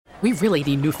We really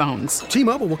need new phones.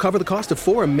 T-Mobile will cover the cost of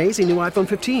 4 amazing new iPhone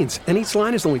 15s, and each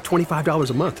line is only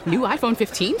 $25 a month. New iPhone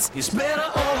 15s? It's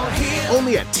better over here.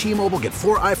 Only at T-Mobile, get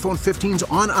 4 iPhone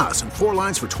 15s on us and 4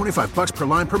 lines for $25 per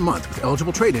line per month with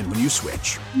eligible trade-in when you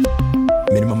switch.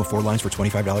 Minimum of 4 lines for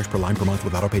 $25 per line per month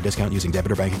with autopay discount using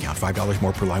debit or bank account. $5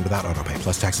 more per line without autopay,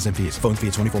 plus taxes and fees. Phone fee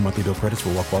at 24 monthly bill credits for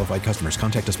well-qualified customers.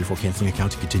 Contact us before canceling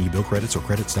account to continue bill credits or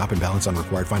credit stop and balance on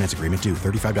required finance agreement due.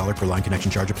 $35 per line connection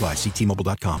charge applies. See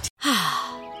T-Mobile.com.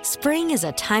 Spring is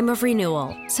a time of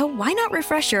renewal, so why not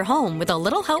refresh your home with a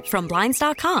little help from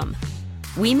Blinds.com?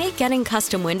 We make getting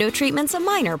custom window treatments a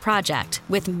minor project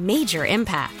with major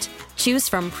impact. Choose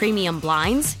from premium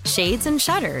blinds, shades, and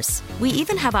shutters. We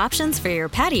even have options for your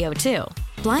patio, too.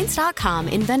 Blinds.com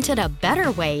invented a better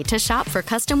way to shop for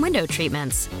custom window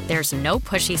treatments. There's no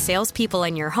pushy salespeople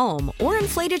in your home or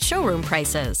inflated showroom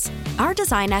prices. Our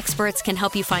design experts can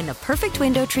help you find the perfect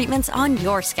window treatments on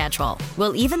your schedule.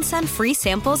 We'll even send free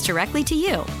samples directly to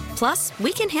you. Plus,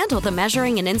 we can handle the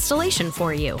measuring and installation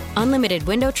for you. Unlimited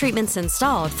window treatments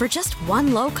installed for just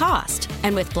one low cost.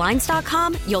 And with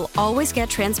Blinds.com, you'll always get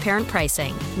transparent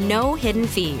pricing. No hidden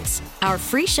fees. Our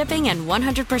free shipping and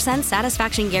 100%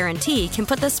 satisfaction guarantee can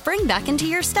put the spring back into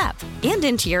your step and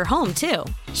into your home, too.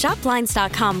 Shop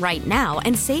Blinds.com right now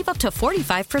and save up to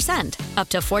 45%. Up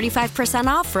to 45%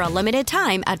 off for a limited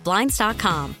time at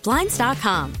Blinds.com.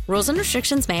 Blinds.com. Rules and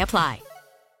restrictions may apply.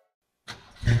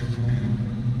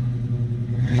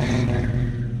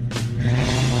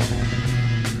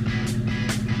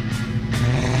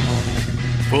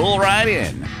 Pull right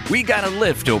in. We got a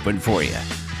lift open for you.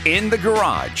 In the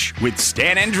Garage with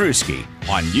Stan Andruski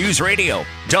on News Radio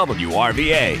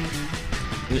WRVA.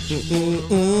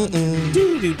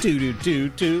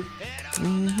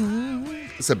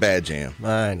 It's a bad jam.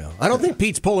 I know. I don't think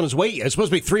Pete's pulling his weight yet. It's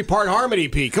supposed to be 3-part harmony,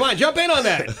 Pete. Come on, jump in on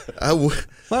that.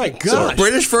 My gosh. So a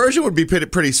British version would be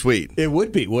pretty sweet. It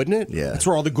would be, wouldn't it? Yeah. That's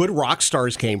where all the good rock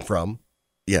stars came from.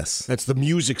 Yes. That's the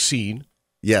music scene.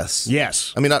 Yes.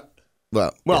 Yes. I mean, not...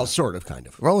 Well, yeah. Sort of, kind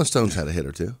of. Rolling Stones had a hit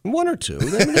or two. One or two.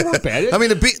 They weren't bad. I mean,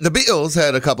 the Beatles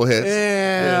had a couple hits.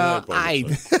 Yeah, I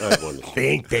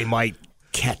think they might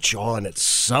catch on at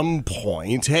some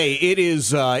point. Hey,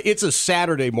 it's a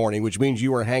Saturday morning, which means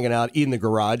you are hanging out in the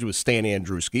garage with Stan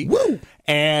Andruski. Woo!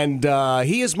 And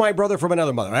he is my brother from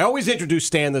another mother. I always introduce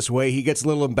Stan this way. He gets a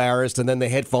little embarrassed, and then the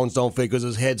headphones don't fit because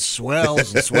his head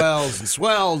swells and swells and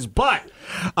swells. But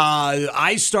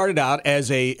I started out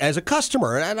as a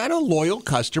customer, and I'm a loyal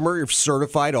customer of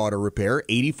Certified Auto Repair,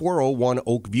 8401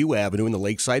 Oakview Avenue in the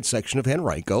Lakeside section of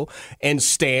Henrico. And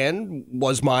Stan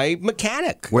was my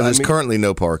mechanic. Where there's currently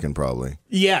no parking, probably.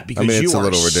 Yeah, because it's you a are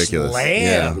little ridiculous.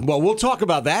 Slammed. Yeah. Well, we'll talk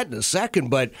about that in a second,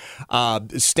 but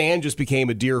Stan just became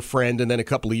a dear friend, and then a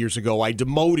couple of years ago, I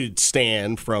demoted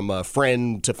Stan from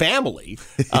friend to family,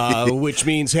 which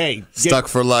means, hey, stuck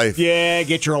for life. Yeah,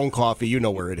 get your own coffee. You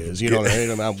know where it is. You know,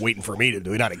 I'm waiting for me to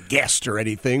do it. Not a guest or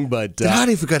anything, but did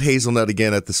Heidi forgot hazelnut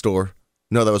again at the store?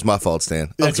 No, that was my fault,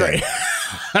 Stan. That's right.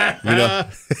 You know?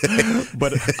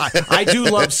 But I do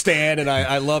love Stan, and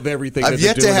I love everything. I've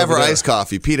yet to have her iced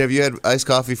coffee. Pete, have you had iced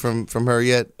coffee from her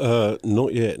yet?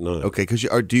 Not yet, no. Okay,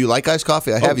 do you like iced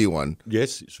coffee? I have you one.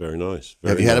 Yes, it's very nice.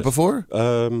 Have you had it before?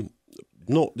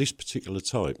 Not this particular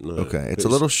type, no. Okay, it's a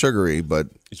little sugary, but...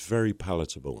 It's very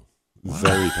palatable. Wow.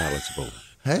 Very palatable.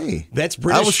 Hey, that's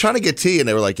British. I was trying to get tea, and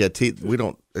they were like, "Yeah, tea. We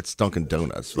don't. It's Dunkin'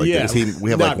 Donuts. Like, yeah, we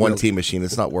have like one tea machine.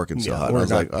 It's not working so hot." And I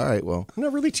was like, "All right, well, we're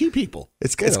not really tea people.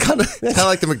 It's kind of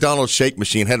like the McDonald's shake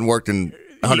machine hadn't worked in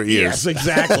 100 years. Yes,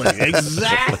 exactly,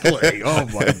 exactly. Oh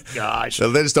my gosh!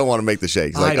 So they just don't want to make the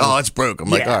shakes. Like, it's broke.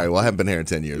 I'm like, all right, well, I haven't been here in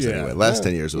 10 years anyway. Last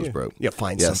 10 years it was broke. Yeah,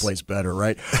 find someplace better,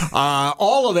 right?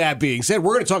 All of that being said,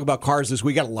 we're going to talk about cars this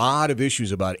week. We got a lot of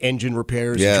issues about engine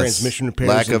repairs, transmission repairs,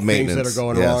 lack of things maintenance that are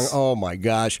going wrong. Oh my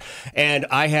gosh! And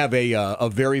I have a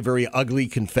very, very ugly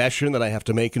confession that I have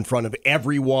to make in front of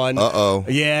everyone. Uh-oh.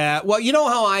 Yeah. Well, you know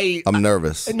how I'm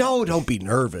nervous. No, don't be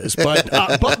nervous, but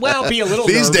be a little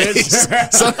these nervous.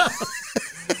 Days.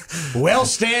 Well,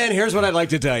 Stan, here's what I'd like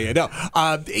to tell you. No,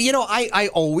 I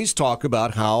always talk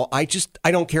about how I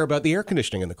don't care about the air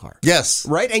conditioning in the car. Yes.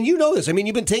 Right? And you know this. I mean,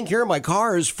 you've been taking care of my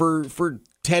cars for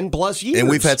 10 plus years. And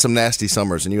we've had some nasty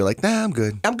summers, and you're like, nah, I'm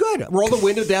good. I'm good. Roll the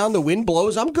window down, the wind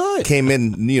blows, I'm good. Came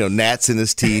in, gnats in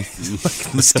his teeth,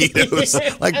 like mosquitoes.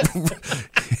 Like,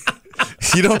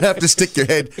 You don't have to stick your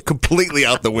head completely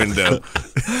out the window.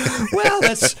 Well,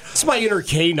 that's my inner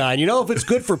canine. You know, if it's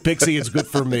good for Pixie, it's good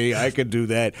for me. I can do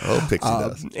that. Oh, Pixie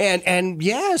does. And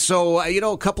yeah, so,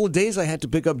 a couple of days I had to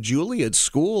pick up Julia at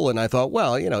school, and I thought,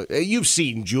 well, you've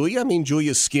seen Julia. I mean,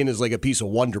 Julia's skin is like a piece of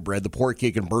Wonder Bread. The poor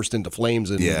kid can burst into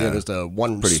flames in just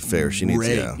one pretty fair. She needs,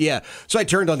 yeah. So I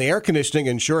turned on the air conditioning,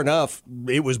 and sure enough,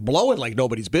 it was blowing like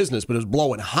nobody's business, but it was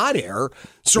blowing hot air,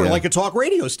 sort of like a talk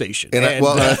radio station. And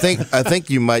I think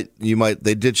you might.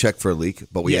 They did check for a leak,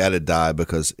 but we added dye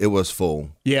because it was full.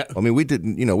 Yeah. I mean, we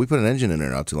didn't. We put an engine in there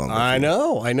not too long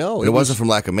ago. I know. It wasn't from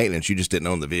lack of maintenance. You just didn't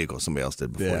own the vehicle. Somebody else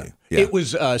did before you. Yeah. It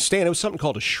was Stan. It was something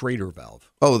called a Schrader valve.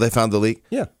 Oh, they found the leak?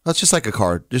 Yeah. That's just like a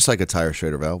car, just like a tire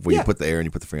Schrader valve where you put the air and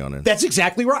you put the Freon in. That's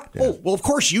exactly right. Yeah. Oh, well, of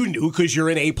course you knew because you're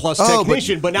an A-plus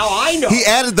technician, but now I know. He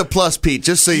added the plus, Pete,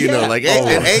 just so you know. Like,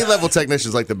 an A-level technician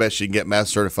is like the best you can get, mass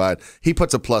certified. He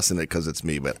puts a plus in it because it's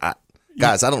me, but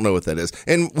guys, I don't know what that is.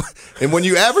 And when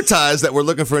you advertise that we're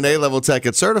looking for an A-level tech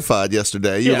at Certified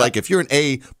yesterday, you're like, if you're an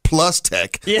A-plus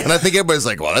tech, and I think everybody's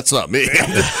like, well, that's not me.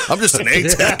 I'm just an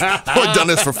A-tech. I've done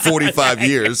this for 45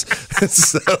 years.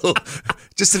 So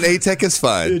just an A-tech is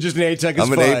fine. Just an A-tech is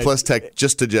fine. I'm an A-plus tech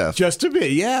just to Jeff. Just to me,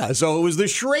 yeah. So it was the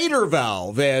Schrader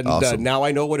valve, and awesome. Now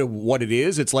I know what it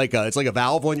is. It's like a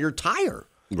valve on your tire.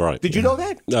 Right. Did you know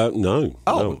that? No.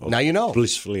 Oh, no. Now you know.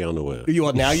 Blissfully unaware.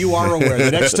 Now you are aware.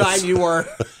 The next time you are...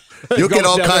 You'll get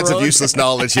all kinds of useless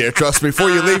knowledge here. Trust me. Before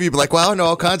you leave, you'll be like, well, I know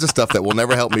all kinds of stuff that will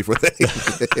never help me with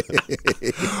anything.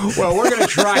 Well, we're going to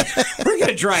try. We're going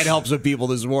to try and help some people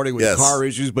this morning with car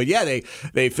issues. But yeah,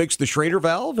 they fixed the Schrader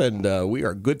valve, and we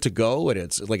are good to go. And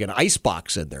it's like an ice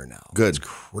box in there now. Good. It's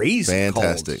crazy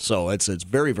Fantastic. Cold. So it's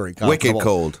very, very comfortable. Wicked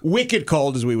cold. Wicked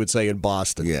cold, as we would say in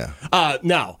Boston. Yeah.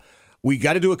 Now, we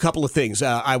got to do a couple of things.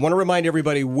 I want to remind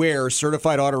everybody where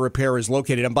Certified Auto Repair is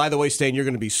located. And by the way, Stan, you're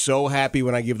going to be so happy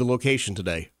when I give the location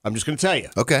today. I'm just going to tell you.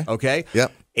 Okay.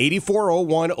 Yep.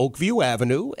 8401 Oakview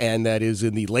Avenue, and that is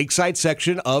in the Lakeside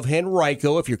section of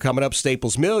Henrico. If you're coming up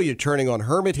Staples Mill, you're turning on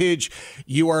Hermitage,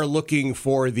 you are looking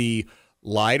for the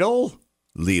Lidl.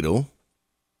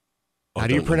 How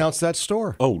do you pronounce that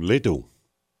store? Oh, Lidl.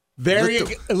 There you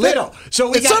go. Lidl.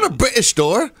 So it's not a British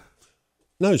store.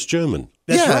 No, it's German.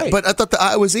 That's right. But I thought the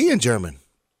I was E in German.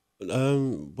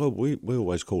 Well, we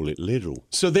always call it Lidl.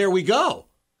 So there we go.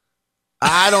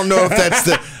 I don't know if that's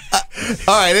the.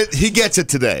 All right, he gets it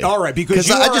today. All right, because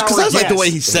I like the way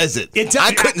he says it.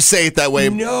 I couldn't say it that way.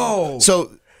 No.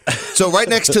 So right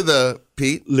next to the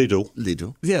Pete Lidl.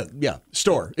 Yeah.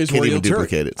 Store is Can't where even you'll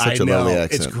duplicate it. Such a lovely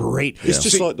accent. It's great. It's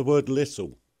just like the word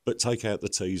little, but take out the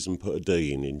T's and put a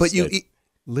D in instead. But you.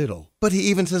 Little. But he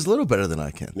even says little better than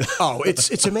I can. Oh,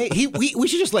 it's amazing. We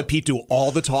should just let Pete do all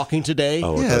the talking today.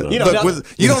 Oh, yeah,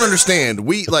 you don't understand.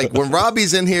 We when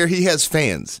Robbie's in here, he has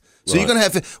fans. So you're going to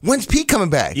have when's Pete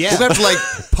coming back? Yeah. We're going to have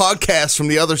to podcast from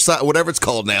the other side, whatever it's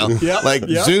called now.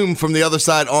 Zoom from the other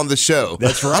side on the show.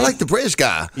 That's right. I like the British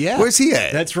guy. Yeah. Where's he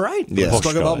at? That's right. Yeah. Let's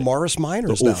talk about Morris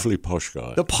Miners The now. awfully posh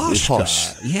guy. The posh guy.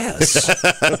 Yes.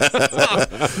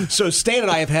 So Stan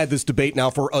and I have had this debate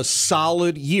now for a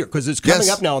solid year because it's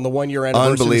coming up now on the 1 year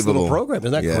anniversary of this little program.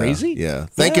 Isn't that crazy? Yeah.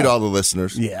 Thank you to all the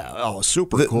listeners. Yeah. Oh,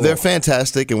 super cool. They're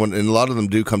fantastic, and a lot of them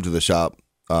do come to the shop.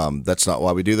 That's not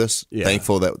why we do this. Yeah.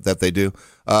 Thankful that they do.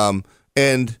 And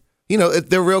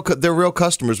they're real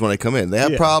customers when they come in. They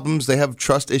have problems. They have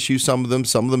trust issues. Some of them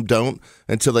don't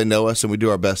until they know us, and we do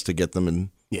our best to get them.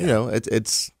 And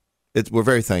we're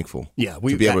very thankful. Yeah,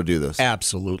 to be able to do this.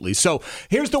 Absolutely. So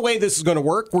here's the way this is going to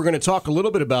work. We're going to talk a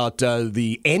little bit about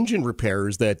the engine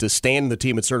repairs that Stan and the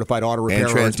team at Certified Auto Repair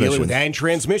are dealing with, and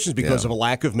transmissions because of a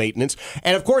lack of maintenance.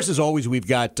 And of course, as always, we've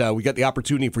got the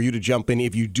opportunity for you to jump in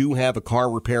if you do have a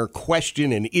car repair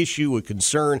question, an issue, a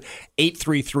concern.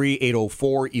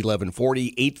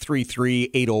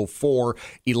 833-804-1140.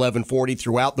 833-804-1140.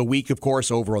 Throughout the week, of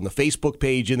course, over on the Facebook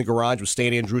page In the Garage with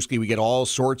Stan Andruski, we get all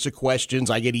sorts of questions.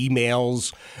 I get emails.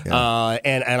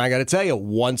 And I got to tell you,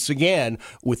 once again,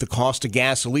 with the cost of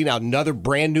gasoline, another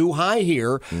brand new high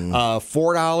here,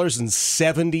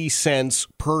 $4.70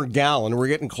 per gallon. We're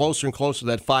getting closer and closer to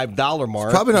that $5 mark.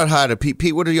 It's probably not high to Pete.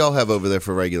 Pete, what do y'all have over there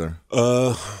for regular?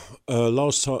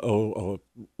 Last time,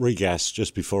 regas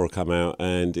just before I come out,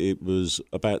 and it was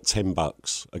about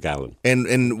 $10 a gallon.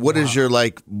 And what is your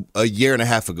a year and a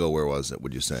half ago? Where was it?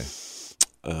 Would you say?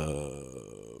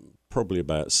 Probably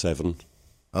about 7.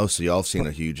 Oh, so y'all have seen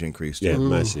a huge increase. Yeah,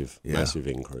 massive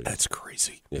increase. That's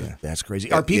crazy. Yeah, that's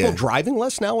crazy. Are people driving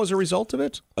less now as a result of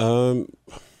it? I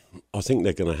think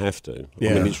they're going to have to.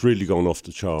 Yeah. I mean, it's really gone off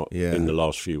the chart in the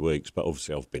last few weeks, but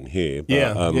obviously I've been here.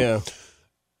 But,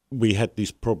 we had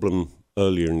this problem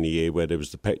earlier in the year where there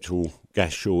was the petrol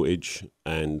gas shortage,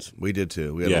 and we did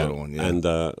too. We had a little one, and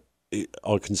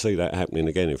I can see that happening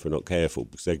again if we're not careful,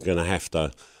 because they're going to have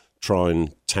to try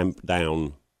and tamp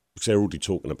down, because they're already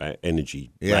talking about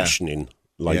energy rationing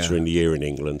later in the year in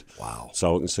England. Wow.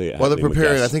 So I can see it Well, happening. they're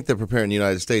preparing. I think they're preparing the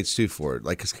United States too for it.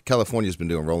 Like 'cause California's been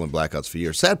doing rolling blackouts for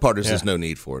years. Sad part is there's no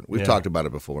need for it. We've talked about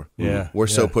it before. Yeah. We're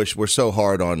so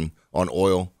hard on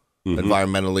oil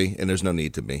environmentally, and there's no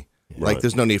need to be. Like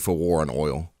there's no need for war on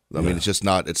oil. I mean, it's just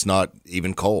not. It's not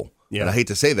even coal. Yeah. And I hate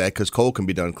to say that because coal can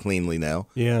be done cleanly now.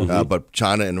 Yeah. But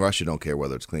China and Russia don't care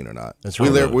whether it's clean or not. That's We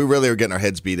right. really are getting our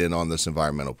heads beat in on this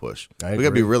environmental push. We got to be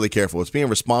agree. really careful. It's being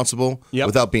responsible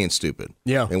without being stupid.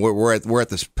 Yeah. And we're at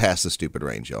this past the stupid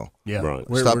range, y'all. Yeah. Right.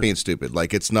 Stop being stupid.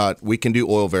 Like it's not. We can do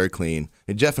oil very clean.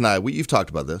 And Jeff and I, you've talked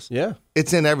about this. Yeah.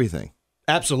 It's in everything.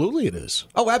 Absolutely it is.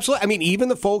 Oh, absolutely. I mean, even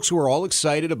the folks who are all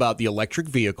excited about the electric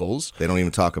vehicles. They don't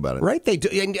even talk about it. Right. They do.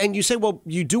 And you say, well,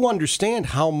 you do understand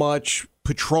how much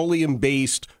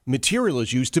petroleum-based material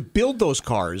is used to build those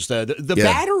cars. The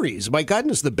batteries. My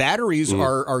goodness, the batteries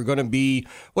are going to be,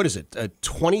 what is it,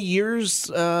 20 years?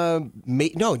 No,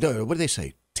 what do they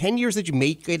say? 10 years that you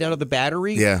make it out of the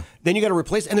battery? Yeah. Then you got to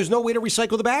replace it. And there's no way to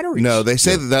recycle the batteries. No, they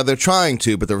say that now they're trying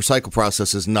to, but the recycle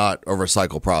process is not a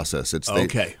recycle process. It's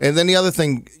okay. And then the other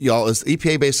thing, y'all, is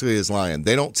EPA basically is lying.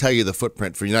 They don't tell you the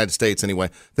footprint for the United States anyway.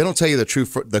 They don't tell you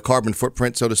the carbon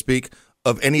footprint, so to speak,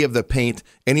 of any of the paint,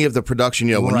 any of the production.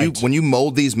 You know, when you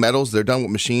mold these metals, they're done with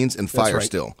machines and fire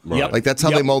still. Yep. Like that's how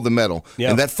they mold the metal.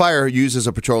 Yep. And that fire uses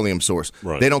a petroleum source.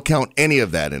 Right. They don't count any of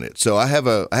that in it. So I have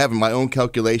in my own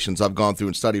calculations I've gone through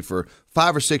and studied for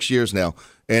 5 or 6 years now.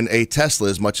 And a Tesla,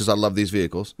 as much as I love these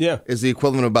vehicles, is the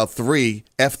equivalent of about 3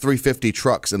 F-350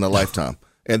 trucks in a lifetime.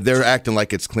 And they're acting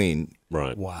like it's clean.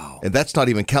 Right. Wow. And that's not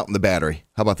even counting the battery.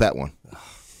 How about that one?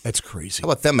 That's crazy. How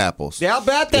about them apples? Yeah, how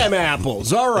about them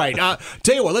apples? All right.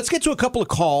 Tell you what, let's get to a couple of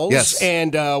calls. Yes.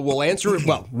 And we'll answer,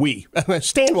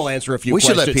 Stan will answer a few We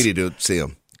questions. should let Petey see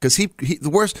him. Because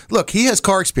the worst, look, he has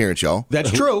car experience, y'all.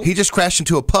 That's true. He just crashed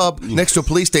into a pub next to a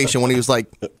police station when he was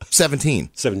like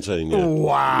 17. 17, yeah.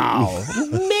 Wow.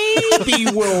 Maybe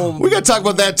we'll... We got to talk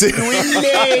about that, too. We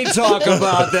may talk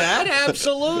about that.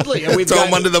 Absolutely. And Throw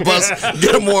him under the bus,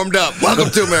 get him warmed up.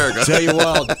 Welcome to America. Tell you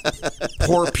what,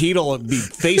 poor Pete will be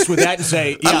faced with that and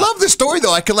say, I love this story,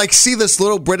 though. I could, see this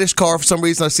little British car. For some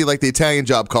reason, I see, the Italian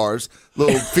job cars,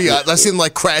 little Fiat. I see him,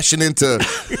 crashing into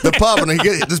the pub, and he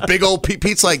gets this big old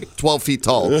Pete's, 12 feet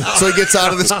tall. So he gets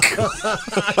out of this.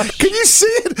 Can you see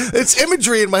it? It's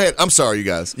imagery in my head. I'm sorry, you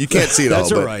guys. You can't see it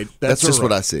That's all. all right. That's just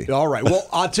what I see. All right. Well,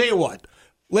 I'll tell you what.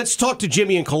 Let's talk to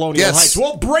Jimmy in Colonial Heights.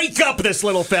 We'll break up this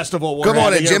little festival we're Good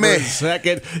morning, having here Jimmy. for a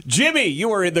second. Jimmy,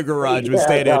 you are in the garage with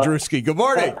Stan Andruski. Good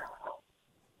morning.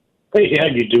 Hey, how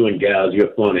you doing, guys?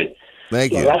 You're funny.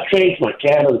 Thank you. I changed my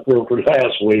cabin filter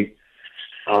last week.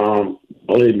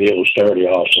 Believe me, it was dirty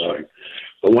also.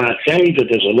 But when I changed it,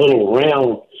 there's a little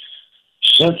round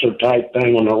sensor type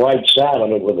thing on the right side of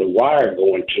it with a wire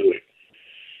going to it.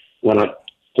 When I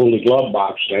pull the glove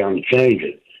box down to change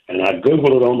it, and I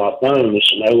Googled it on my phone,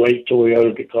 it's an 08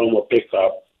 Toyota Tacoma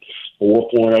pickup,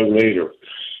 4.0 liter.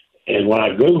 And when I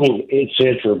Googled, it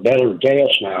said for better gas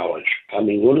mileage. I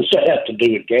mean, what does that have to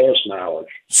do with gas mileage?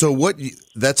 So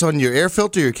that's on your air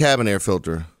filter or your cabin air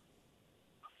filter?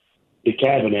 The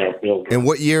cabin air filter. And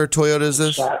what year Toyota is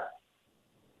this?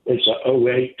 It's a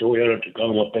 08 Toyota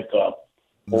Tacoma pickup,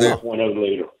 4.0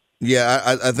 liter.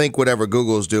 Yeah, I think whatever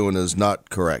Google's doing is not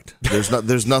correct.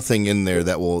 There's nothing in there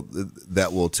that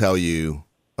will tell you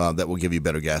that will give you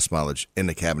better gas mileage in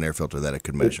the cabin air filter that it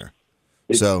could measure.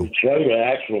 It showed an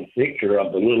actual picture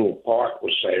of the little part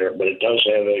was there, but it does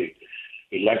have a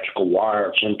electrical wire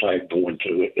of some type going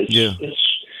to it. It's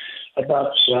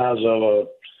about the size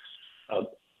of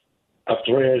a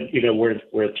thread,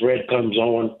 where a thread comes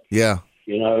on. Yeah.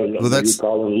 Well, that's you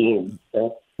call it a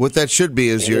little. What that should be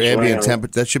is your ambient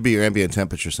temperature. That should be your ambient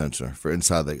temperature sensor for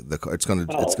inside the car. It's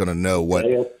gonna know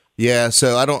what. Yeah.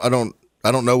 So I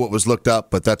don't know what was looked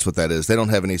up, but that's what that is. They don't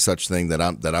have any such thing that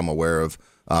I'm aware of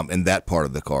in that part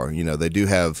of the car. They do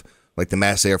have the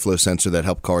mass airflow sensor that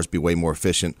help cars be way more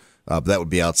efficient. But that would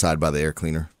be outside by the air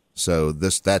cleaner. So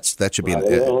that should be an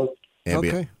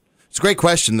ambient. Okay. It's a great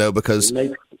question though because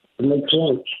it makes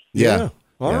sense. Yeah.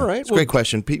 All right. It's a great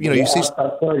question. You see.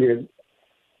 I tell you,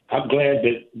 I'm glad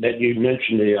that you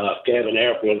mentioned the cabin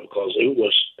air filter because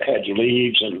it had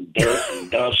leaves and dirt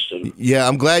and dust. Yeah,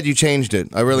 I'm glad you changed it.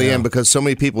 I really am because so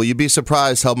many people, you'd be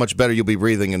surprised how much better you'll be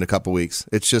breathing in a couple weeks.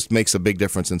 It just makes a big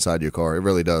difference inside your car. It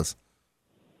really does.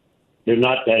 they're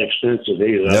not that expensive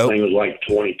either. Nope. That thing was like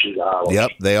 $22.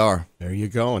 Yep, they are. There you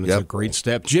go, and it's a great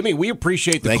step. Jimmy, we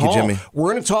appreciate the Thank call. you, Jimmy.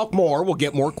 We're going to talk more. We'll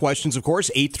get more questions, of course.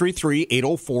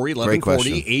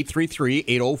 833-804-1140,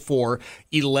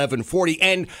 833-804-1140.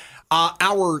 And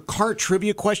our car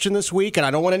trivia question this week, and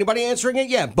I don't want anybody answering it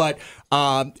yet, but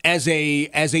as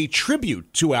a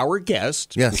tribute to our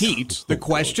guest, Pete, the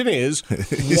question is...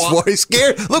 He's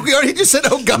scared. Look, he just said,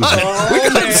 oh, God. We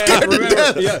got him scared to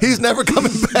death. Yeah. He's never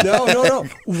coming back. No.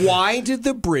 Why did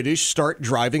the British start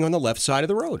driving on the left side of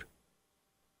the road?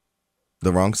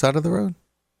 The wrong side of the road?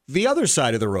 The other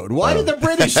side of the road. Why did the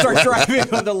British start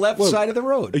driving on the left side of the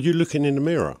road? Are you looking in the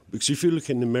mirror? Because if you look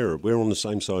in the mirror, we're on the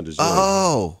same side as you.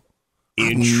 Oh.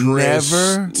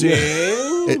 Interesting.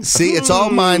 See, it's all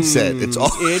mindset. It's all.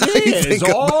 It is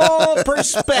all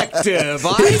perspective.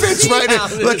 He fits right in.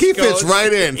 Look, he fits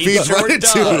right in. Feeds right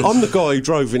into. I'm the guy who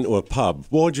drove into a pub.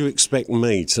 Why do you expect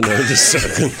me to know this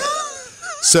second?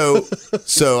 So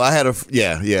I had I'll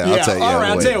tell you. All right,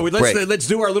 I'll tell you. Let's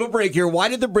do our little break here. Why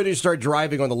did the British start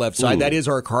driving on the left side? That is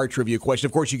our car trivia question.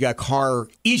 Of course, you got car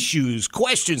issues,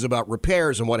 questions about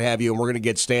repairs and what have you, and we're going to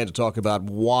get Stan to talk about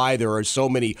why there are so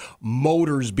many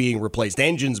motors being replaced,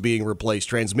 engines being replaced,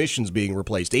 transmissions being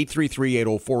replaced.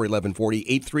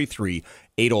 833-804-1140,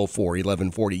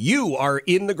 833-804-1140. You are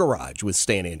in the garage with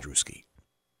Stan Andruski.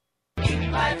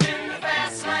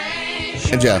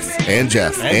 And Jeff,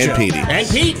 and Petey. And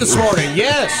Pete this morning,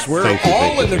 yes. We're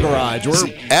all in the garage.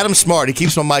 Adam's smart. He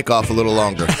keeps my mic off a little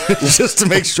longer just to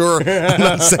make sure I'm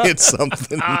not saying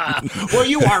something. Well,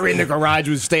 you are in the garage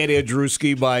with Stan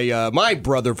Andruski, my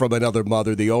brother from another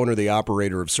mother, the owner, the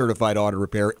operator of Certified Auto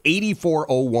Repair,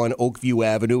 8401 Oakview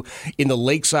Avenue in the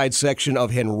Lakeside section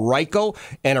of Henrico.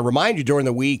 And I remind you during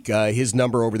the week, his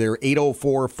number over there,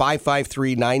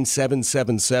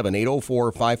 804-553-9777,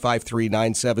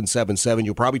 804-553-9777.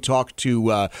 You'll probably talk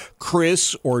to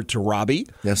Chris or to Robbie.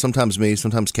 Yeah, sometimes me,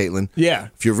 sometimes Caitlin. Yeah.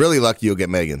 If you're really lucky, you'll get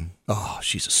Megan. Oh,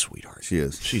 she's a sweetheart. She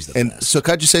is. She's the best. So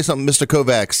could you say something, Mr.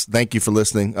 Kovacs? Thank you for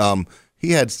listening.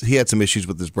 He had some issues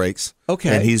with his brakes.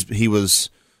 Okay. And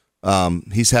he's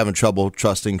having trouble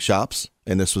trusting shops,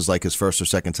 and this was like his first or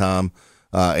second time.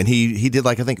 And he did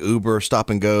I think Uber, Stop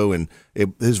and Go, and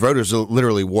his rotors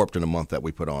literally warped in a month that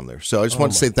we put on there. So I just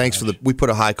wanted to say thanks we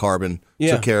put a high carbon,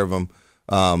 took care of him.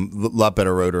 A lot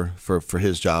better rotor for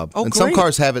his job. Oh, and great. some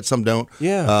cars have it, some don't.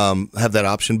 Yeah. Have that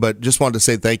option. But just wanted to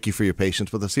say thank you for your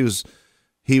patience with us. He's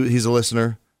a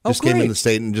listener. Just came in the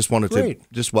state and just wanted to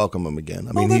just welcome him again.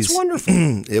 I mean, that's wonderful.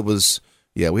 It was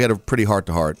we had a pretty heart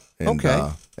to heart.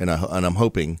 And I'm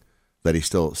hoping that he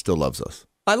still loves us.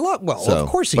 Of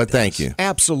course he does. But thank you.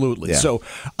 Absolutely. Yeah. So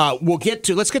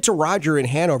let's get to Roger in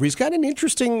Hanover. He's got an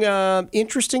interesting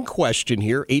question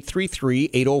here.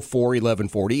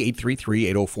 833-804-1140,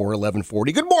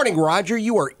 833-804-1140. Good morning, Roger.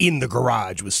 You are in the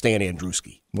garage with Stan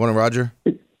Andruski. Morning, Roger.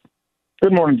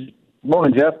 Good morning.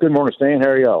 Morning, Jeff. Good morning, Stan. How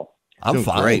are y'all? I'm Doing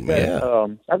fine, great, man. Yeah.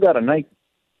 I've got a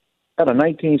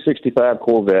 1965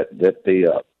 Corvette that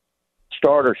the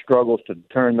starter struggles to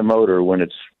turn the motor when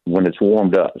it's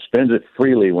warmed up. It spins it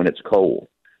freely when it's cold.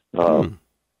 Been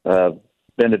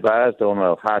advised on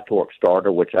a high torque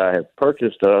starter, which I have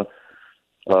purchased a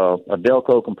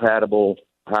Delco compatible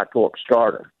high torque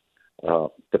starter.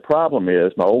 The problem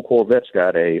is my old Corvette's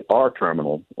got a R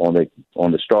terminal on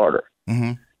the starter,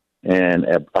 and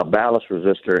a ballast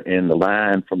resistor in the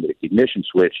line from the ignition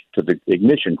switch to the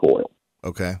ignition coil.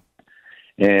 Okay.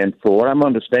 And for what I'm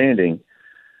understanding,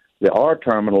 the R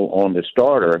terminal on the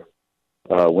starter,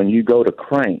 when you go to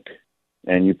crank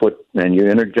and you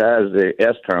energize the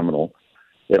S terminal,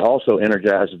 it also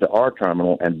energizes the R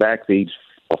terminal and backfeeds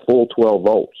a full 12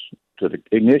 volts to the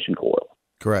ignition coil.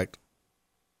 Correct.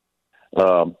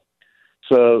 So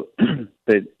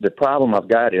the problem I've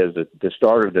got is that the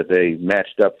starter that they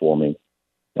matched up for me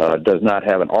does not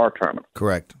have an R terminal.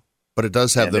 Correct. But it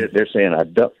does have they're saying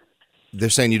They're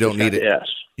saying you don't need it. Yes.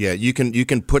 Yeah, you can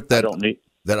put that. I don't need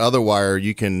that other wire.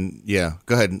 You can. Yeah.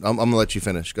 Go ahead. I'm gonna let you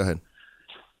finish. Go ahead.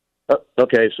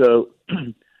 Okay. So,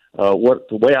 the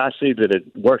way I see that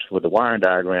it works with the wiring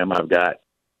diagram, I've got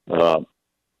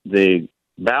the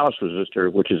ballast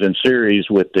resistor, which is in series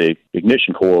with the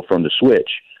ignition coil from the switch,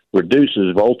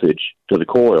 reduces voltage to the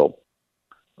coil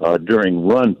during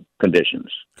run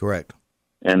conditions. Correct.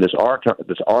 And this R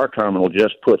terminal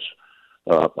just puts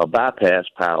a bypass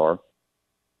power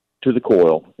to the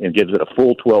coil and gives it a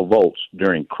full 12 volts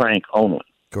during crank only.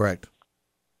 Correct.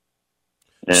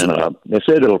 And they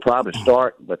said it'll probably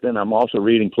start, but then I'm also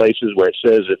reading places where it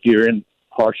says if you're in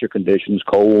harsher conditions,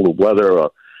 cold or weather,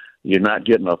 you're not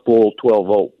getting a full 12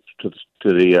 volts to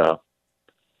the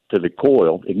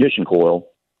coil, ignition coil,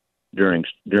 during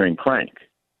crank.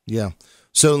 Yeah.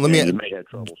 So let me. You may have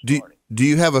trouble do starting. Do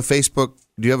you have a Facebook?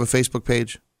 Do you have a Facebook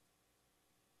page?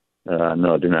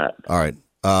 No, I do not. All right.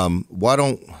 Why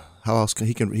don't? How else can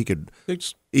he could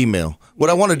email? What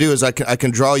I want to do is I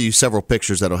can draw you several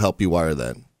pictures that'll help you wire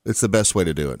that. It's the best way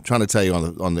to do it. I'm trying to tell you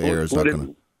on the air is not going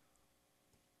to.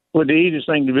 Would the easiest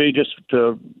thing to be just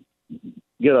to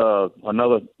get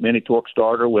another mini torque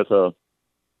starter with a?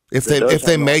 If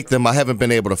they make them, I haven't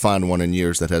been able to find one in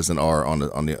years that has an R on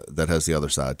the that has the other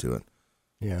side to it.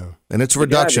 Yeah, and it's a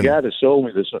reduction. The guy that sold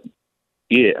me this,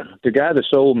 the guy that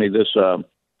sold me this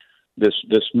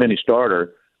this mini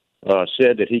starter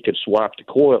said that he could swap the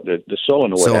coil, the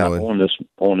solenoid out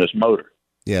on this motor.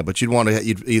 Yeah, but you'd want to,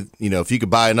 if you could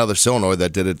buy another solenoid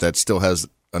that did it, that still has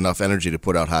enough energy to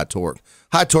put out high torque.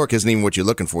 High torque isn't even what you're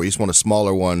looking for. You just want a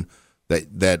smaller one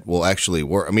that will actually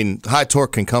work. I mean, high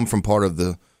torque can come from part of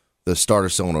the starter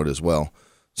solenoid as well.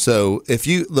 So if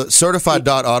you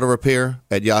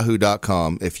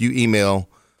certified.autorepair@yahoo.com, if you email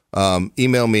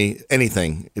me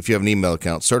anything, if you have an email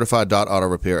account,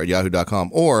 certified.autorepair@yahoo.com,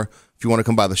 or if you want to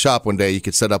come by the shop one day, you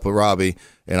could set up with Robbie,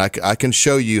 and I can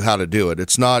show you how to do it.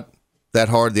 It's not that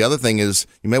hard. The other thing is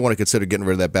you may want to consider getting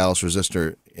rid of that ballast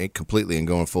resistor completely and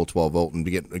going full 12 volt and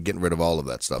getting rid of all of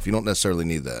that stuff. You don't necessarily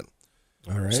need that.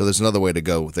 All right. So there's another way to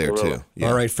go there too. Yeah.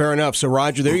 All right, fair enough. So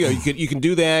Roger, there you go. You can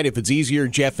do that if it's easier.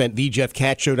 Jeff at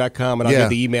thejeffcatshow.com, and I'll get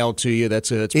the email to you.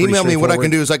 That's email me. What I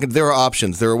can do is there are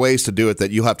options. There are ways to do it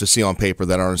that you'll have to see on paper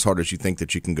that aren't as hard as you think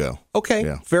that you can go.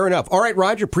 Okay, fair enough. All right,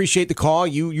 Roger, appreciate the call.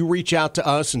 You reach out to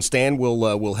us, and Stan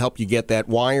will help you get that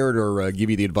wired or give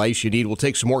you the advice you need. We'll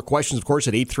take some more questions, of course,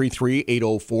 at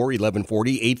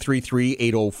 833-804-1140,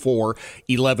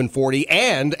 833-804-1140,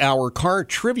 and our car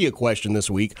trivia question this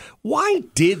week: why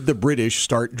did the British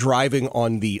start driving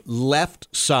on the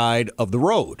left side of the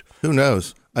road? Who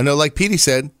knows? I know, like Petey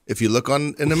said, if you look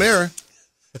in the mirror,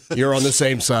 you're on the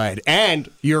same side, and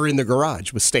you're in the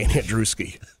garage with Stan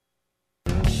Andruski.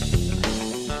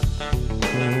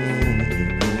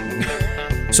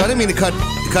 So I didn't mean to cut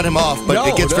him off, but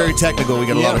it gets very technical. We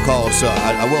get a lot of calls, so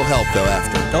I will help, though,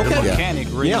 after. Okay.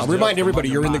 Yeah, remind everybody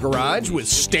you're in the garage with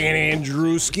Stan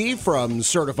Andruski from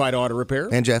Certified Auto Repair.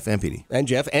 And Jeff and Petey. And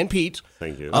Jeff and Pete.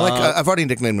 Thank you. I've already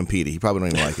nicknamed him Petey. He probably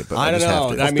don't even like it, but I don't just know.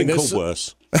 have to. I mean, It's been called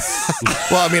worse.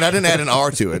 Well, I mean, I didn't add an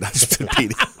R to it. I just did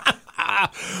Petey.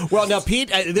 Well, now, Pete,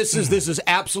 this is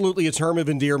absolutely a term of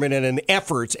endearment and an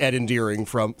effort at endearing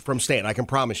from Stan. I can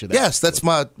promise you that. Yes, that's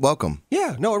my welcome.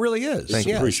 Yeah, no, it really is. Thank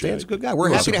you. Stan's a good guy. We're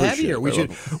happy to have you here. We'll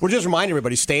just remind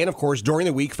everybody, Stan, of course, during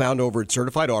the week, found over at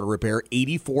Certified Auto Repair,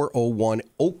 8401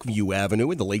 Oakview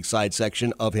Avenue in the lakeside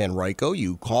section of Henrico.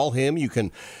 You call him. You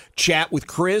can chat with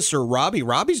Chris or Robbie.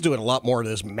 Robbie's doing a lot more of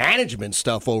this management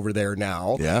stuff over there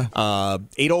now. Yeah.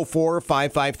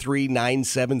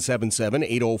 804-553-9777,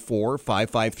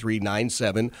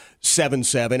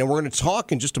 804-553-9777. And we're going to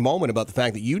talk in just a moment about the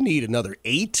fact that you need another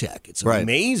A-Tech. It's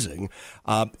amazing.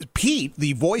 Pete,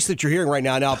 the voice that you're hearing right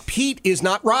now, Pete is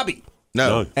not Robbie.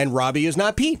 No. And Robbie is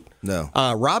not Pete. No.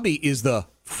 Robbie is the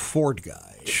Ford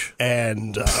guy.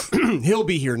 And he'll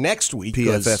be here next week.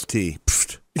 PFFT.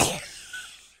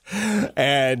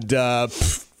 And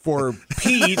for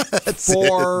Pete,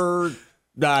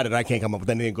 I can't come up with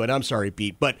anything good. I'm sorry,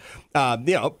 Pete. But,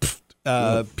 PFT.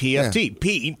 Yeah.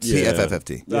 Pete.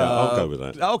 PFFT. Yeah, I'll go with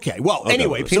that. Okay. Well,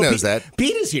 anyway. He knows that.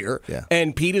 Pete is here,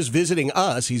 and Pete is visiting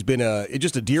us. He's been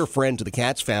just a dear friend to the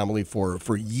Katz family for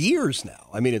years now.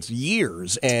 I mean, it's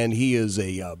years, and he is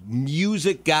a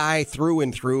music guy through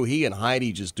and through. He and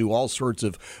Heidi just do all sorts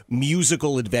of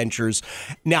musical adventures.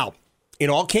 Now, in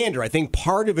all candor, I think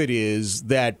part of it is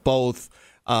that both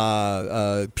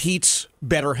Pete's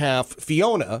better half,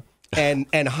 Fiona,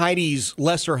 and Heidi's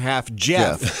lesser half,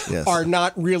 Jeff, are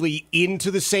not really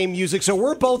into the same music. So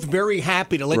we're both very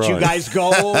happy to let you guys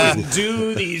go and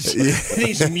do these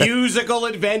musical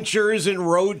adventures and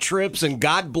road trips, and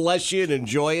God bless you and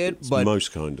enjoy it. It's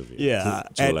most kind of you to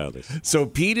allow this. So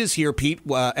Pete is here. Pete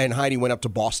and Heidi went up to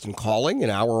Boston Calling, in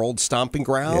our old stomping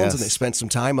grounds, and they spent some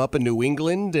time up in New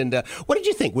England. And what did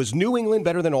you think? Was New England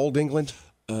better than Old England?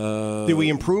 Did we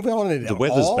improve on it? The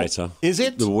weather's better. Is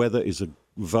it? The weather is a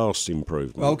vast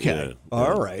improvement. Okay. Yeah.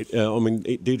 All right. I mean,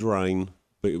 it did rain,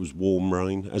 but it was warm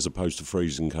rain as opposed to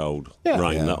freezing cold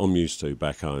rain that I'm used to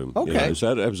back home. Okay.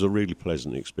 So that was a really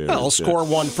pleasant experience. Well, score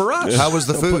one for us. How was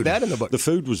the food? Put that in the book. The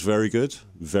food was very good.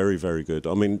 Very, very good.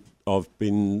 I mean, I've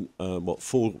been,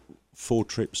 four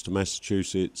trips to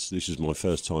Massachusetts. This is my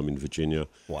first time in Virginia.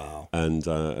 Wow. And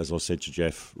as I said to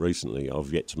Jeff recently,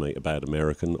 I've yet to meet a bad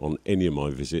American on any of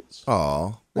my visits.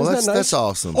 Oh, well, that's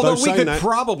awesome. Although we could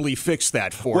probably fix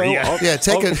that for you. I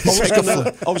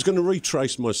was going to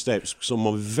retrace my steps because on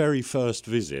my very first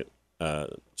visit,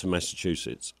 to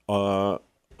Massachusetts.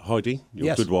 Heidi,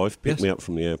 your good wife, picked me up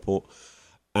from the airport,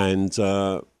 and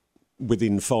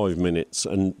within 5 minutes,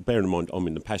 and bear in mind I'm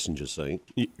in the passenger seat,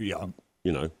 you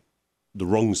know, the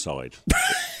wrong side,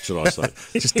 should I say.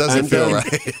 It just doesn't feel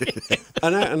right.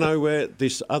 And out of nowhere,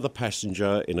 this other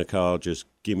passenger in a car just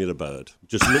give me the bird.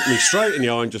 Just looked me straight in the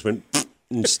eye and just went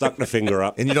and stuck the finger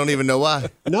up. And you don't even know why?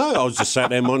 No, I was just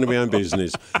sat there minding my own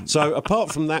business. So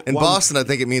apart from that, in Boston, I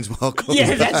think it means welcome.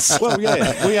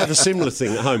 Yeah, we have a similar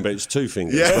thing at home, but it's two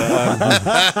fingers.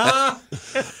 Yeah.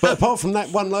 But apart from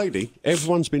that one lady,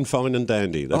 everyone's been fine and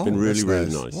dandy. They've been really,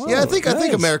 really nice. Wow, yeah, I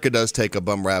think America does take a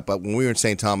bum rap. When we were in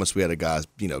St. Thomas, we had a guy,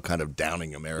 kind of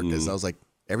downing Americans. I was like,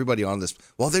 everybody on this,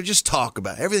 they just talk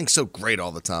about everything's so great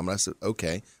all the time. And I said,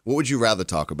 okay, what would you rather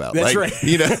talk about? That's right.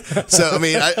 So, I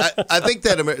mean, I think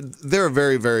that there are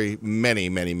very, very many,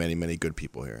 many, many, many good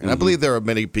people here. And I believe there are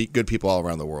many good people all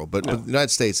around the world. But the United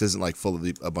States isn't like full of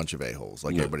a bunch of a-holes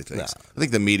like everybody thinks. I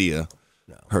think the media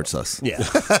hurts us. Yeah.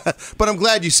 But I'm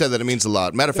glad you said that. It means a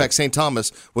lot. Matter of fact, St.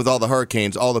 Thomas, with all the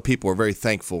hurricanes, all the people were very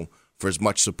thankful for as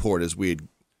much support as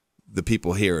the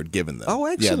people here had given them. Oh,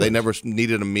 excellent. Yeah, they never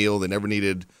needed a meal. They never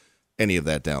needed any of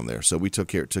that down there. So we took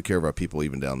care of our people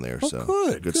even down there. So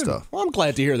good stuff. Well, I'm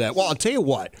glad to hear that. Well, I'll tell you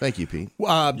what. Thank you, Pete.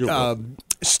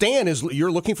 Stan,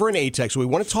 you're looking for an A-Tech, so we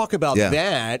want to talk about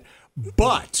that.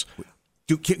 But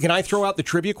can I throw out the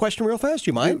trivia question real fast?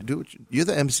 You mind? You're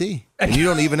the MC, and you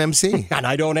don't even MC. And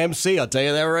I don't MC. I'll tell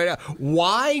you that right now.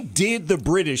 Why did the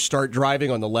British start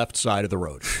driving on the left side of the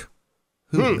road?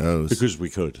 Who knows? Because we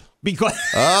could. Because.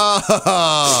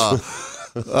 Oh.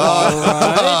 All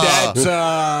right, that's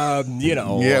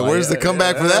Yeah, where's the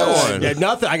comeback for that one? Yeah,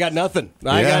 nothing. I got nothing.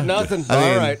 I got nothing. I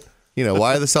mean, all right.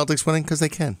 Why are the Celtics winning? Because they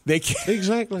can. They can.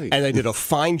 Exactly. And they did a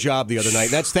fine job the other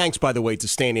night. That's thanks, by the way, to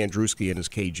Stan Andruski and his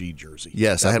KG jersey.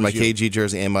 Yes, I had my KG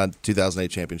jersey and my 2008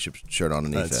 championship shirt on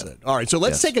underneath that. All right, so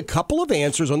let's take a couple of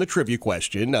answers on the trivia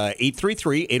question.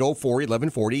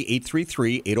 833-804-1140,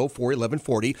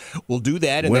 833-804-1140. We'll do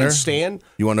that. And then Stan.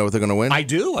 You want to know what they're going to win? I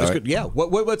do. Yeah.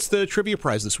 What's the trivia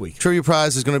prize this week? Trivia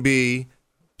prize is going to be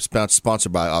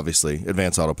sponsored by, obviously,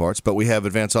 Advanced Auto Parts. But we have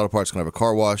Advanced Auto Parts going to have a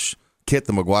car wash kit,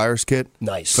 the McGuire's kit.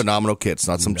 Nice. Phenomenal kit. It's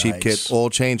not some cheap kit. Oil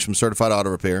change from Certified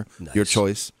Auto Repair. Nice. Your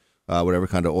choice. Whatever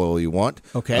kind of oil you want.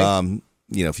 Okay.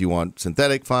 If you want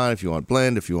synthetic, fine. If you want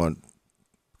blend, if you want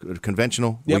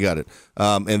conventional, we got it.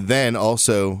 And then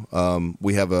also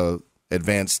we have the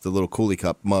little Coolie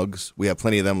Cup mugs. We have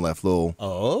plenty of them left.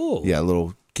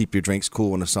 Little keep your drinks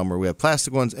cool in the summer. We have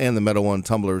plastic ones and the metal one,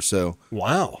 tumblers. So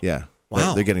wow. Yeah.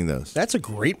 Wow. They're getting those. That's a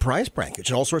great prize package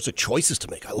and all sorts of choices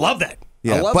to make. I love that.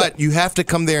 Yeah, but you have to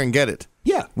come there and get it.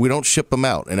 Yeah. We don't ship them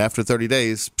out. And after 30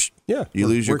 days, you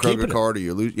lose your Kroger card or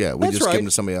you lose. Yeah, we just give them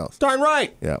to somebody else. Darn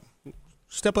right. Yeah.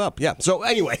 Step up. Yeah. So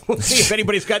anyway, we'll see if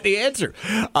anybody's got the answer.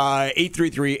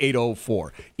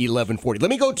 833-804-1140.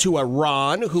 Let me go to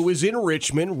Ron, who is in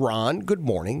Richmond. Ron, good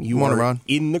morning. You are Ron.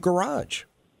 in the garage.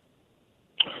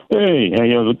 Hey, how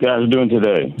you guys doing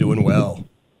today? Doing well.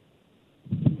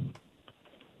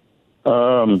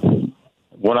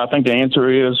 What I think the answer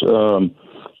is,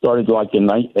 started like in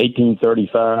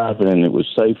 1835, and it was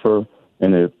safer,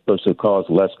 and it was supposed to cause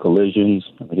less collisions.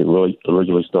 I think it really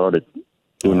originally started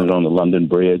doing it on the London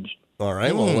Bridge. All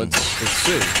right, well, let's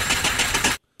see.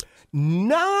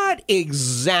 Not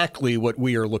exactly what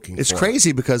we are looking for. It's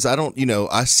crazy because I don't,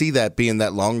 I see that being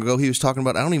that long ago he was talking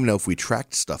about. I don't even know if we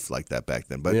tracked stuff like that back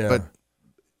then, but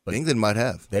England might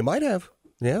have. They might have.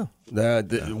 Yeah.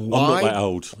 I'm not that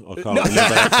old. I can't remember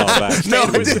that far back.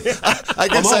 I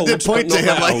guess I did point to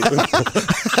him.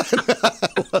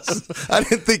 I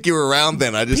didn't think you were around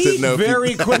then. I just didn't know.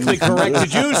 Very quickly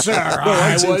corrected you, sir.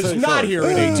 I was not here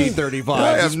in 1835.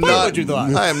 I am not what you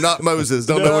thought. I am not Moses.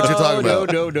 Don't know what you're talking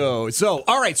about. No. So,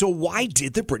 all right. So, why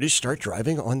did the British start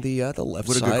driving on the left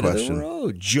side of the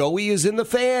road? Joey is in the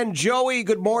fan. Joey,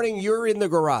 good morning. You're in the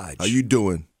garage. How you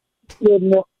doing? Good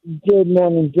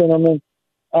morning, gentlemen.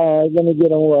 Let me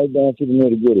get on right down to the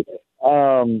nitty-gritty.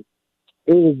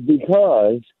 It was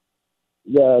because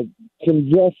the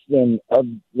congestion of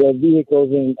the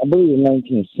vehicles in, I believe, the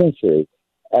 19th century,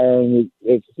 and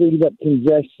it freed up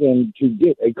congestion to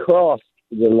get across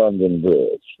the London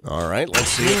Bridge. All right, let's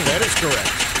see if that is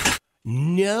correct.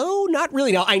 No, not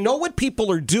really. Now, I know what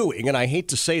people are doing, and I hate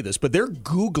to say this, but they're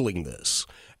Googling this.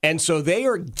 And so they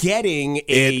are getting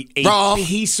a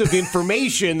piece of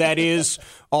information that is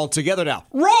altogether now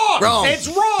wrong. It's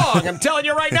wrong. I'm telling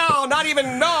you right now. Not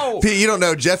even no. Pete, you don't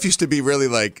know. Jeff used to be really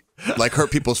like like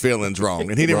hurt people's feelings wrong,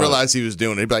 and he didn't realize he was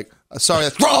doing it. He'd be like, "Sorry,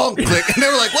 that's wrong." Click, and they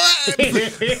were like, "What?"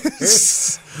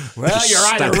 Well, you're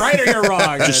either right or you're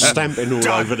wrong. Just stamping all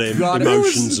over them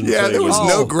emotions and feelings. There was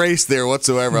no grace there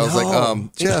whatsoever. I was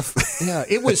like, Jeff. Yeah,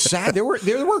 it was sad. There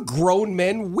were grown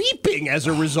men weeping as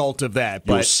a result of that.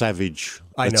 But Your savage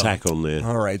attack on there.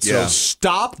 All right, so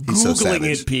stop Googling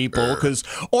it, people.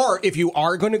 Or if you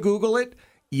are going to Google it,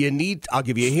 I'll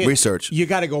give you a hint. Research. You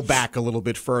got to go back a little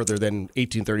bit further than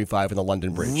 1835 and the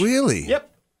London Bridge. Really? Yep.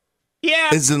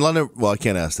 Yeah. Is in London? Well, I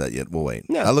can't ask that yet. We'll wait.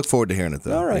 No. I look forward to hearing it,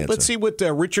 though. All right, let's see what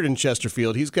Richard in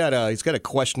Chesterfield. He's got a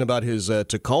question about his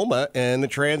Tacoma and the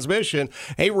transmission.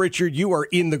 Hey, Richard, you are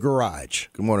in the garage.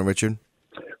 Good morning, Richard.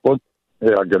 Well,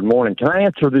 yeah. Good morning. Can I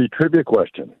answer the trivia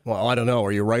question? Well, I don't know.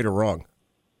 Are you right or wrong?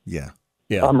 Yeah.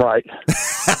 I'm right.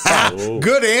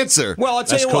 Good answer. Well, I'll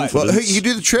tell you what. Well, you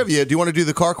do the trivia. Do you want to do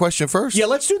the car question first? Yeah,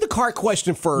 let's do the car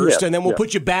question first, and then we'll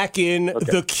put you back in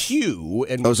the queue.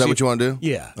 And is that what you want to do?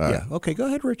 Yeah. All right. Okay, go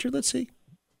ahead, Richard. Let's see.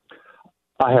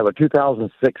 I have a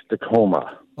 2006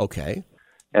 Tacoma. Okay.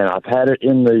 And I've had it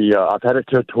I've had it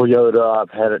to Toyota.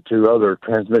 I've had it to other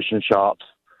transmission shops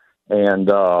and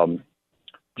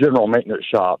general maintenance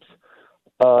shops.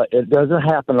 It doesn't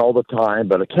happen all the time,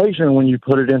 but occasionally when you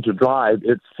put it into drive,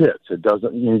 it sits. It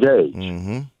doesn't engage.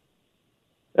 Mm-hmm.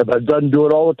 But it doesn't do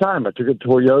it all the time. I took it to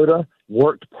Toyota,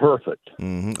 worked perfect.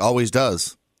 Mm-hmm. Always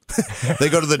does. They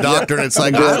go to the doctor, and it's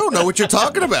like, I don't know what you're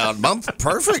talking about. I'm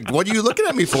perfect. What are you looking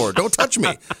at me for? Don't touch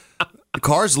me.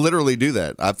 Cars literally do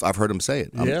that. I've heard them say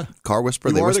it. Car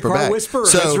whisperer. They whisper the car back. whisperer.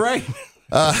 So, that's right.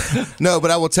 No, but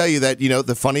I will tell you that,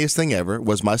 the funniest thing ever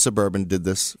was my Suburban did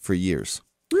this for years.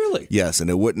 Really? Yes, and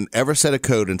it wouldn't ever set a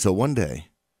code until one day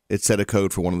it set a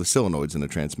code for one of the solenoids in the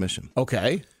transmission.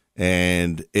 Okay.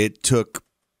 And it took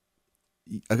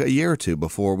a year or two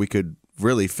before we could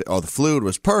really the fluid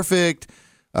was perfect.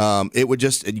 It would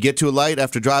it'd get to a light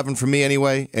after driving for me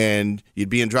anyway, and you'd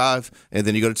be in drive, and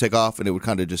then you go to take off, and it would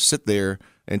kind of just sit there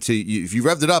until if you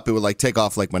revved it up, it would like take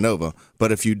off like my Nova.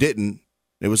 But if you didn't,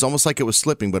 it was almost like it was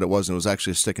slipping, but it wasn't. It was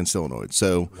actually a sticking solenoid.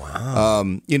 So,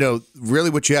 really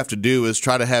what you have to do is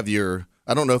try to have I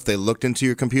don't know if they looked into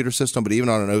your computer system, but even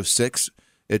on an 06,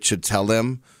 it should tell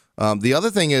them. The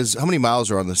other thing is, how many miles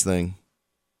are on this thing?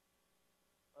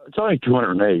 It's only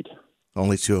 208.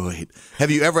 Only 208.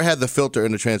 Have you ever had the filter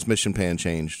in the transmission pan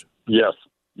changed? Yes.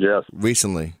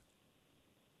 Recently?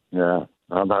 Yeah,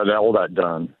 I've had all that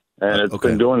done. And it's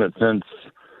been doing it since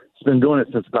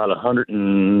about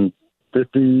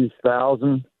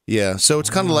 150,000. Yeah, so it's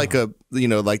kind of like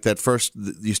like that first,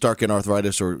 you start getting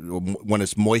arthritis or when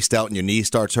it's moist out and your knee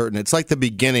starts hurting. It's like the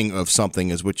beginning of something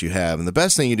is what you have. And the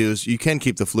best thing you do is you can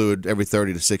keep the fluid every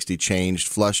 30 to 60 changed,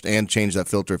 flushed, and change that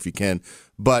filter if you can.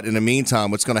 But in the meantime,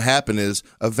 what's going to happen is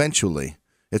eventually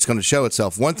it's going to show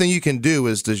itself. One thing you can do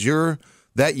is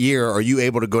that year, are you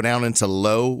able to go down into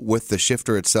low with the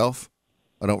shifter itself?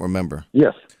 I don't remember.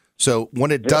 Yes. So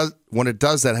when it does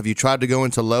that, have you tried to go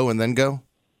into low and then go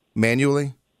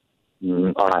manually?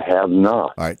 I have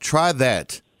not. All right, try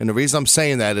that. And the reason I'm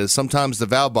saying that is sometimes the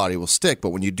valve body will stick, but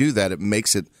when you do that, it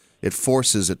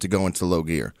forces it to go into low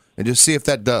gear. And just see if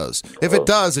that does. If it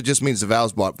does, it just means the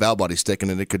valve body's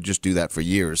sticking, and it could just do that for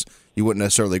years. You wouldn't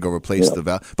necessarily go replace the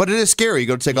valve. But it is scary. You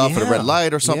go to take off at a red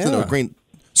light or something, or green.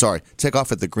 Sorry, take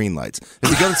off at the green lights.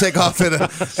 If you go to take off at a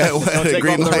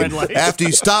green light, after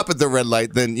you stop at the red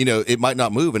light, then it might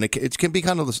not move, and it can be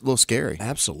kind of a little scary.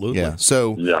 Absolutely. Yeah.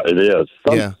 So it is.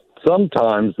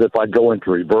 Sometimes if I go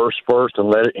into reverse first and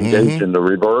let it engage in the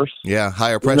reverse,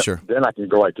 higher pressure, then I can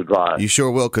go right to drive. You sure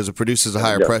will, because it produces a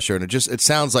higher pressure, and it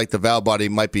sounds like the valve body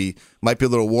might be a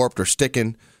little warped or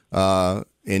sticking. And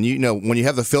when you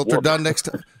have the filter done next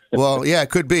time. Well, yeah, it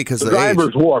could be because the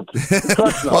driver's warped.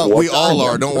 Well, we all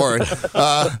are. Don't worry.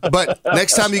 But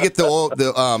next time you get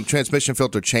the transmission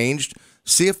filter changed,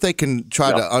 see if they can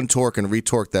try to untorque and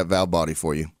retorque that valve body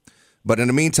for you. But in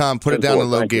the meantime, put it down in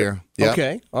low gear. Yep.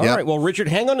 Okay. All right. Well, Richard,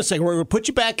 hang on a second. We're going to put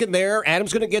you back in there.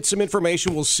 Adam's going to get some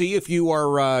information. We'll see if you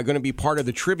are going to be part of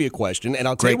the trivia question. And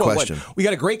I'll tell you what, we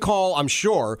got a great call, I'm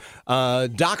sure.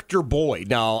 Dr. Boyd.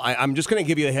 Now, I'm just going to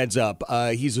give you a heads up.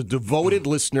 He's a devoted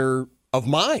listener of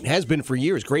mine, has been for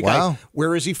years. Great guy.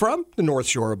 Where is he from? The North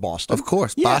Shore of Boston. Of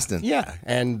course, Boston. Yeah,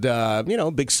 and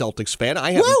big Celtics fan.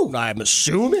 I'm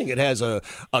assuming it has a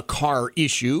car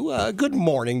issue. Good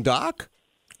morning, Doc.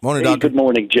 Morning, Doctor. Good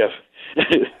morning, Jeff.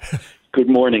 Good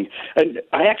morning. And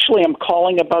I actually am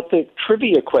calling about the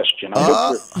trivia question.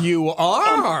 You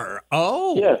are?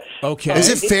 Yeah. Okay. Is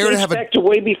it fair to have back to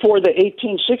way before the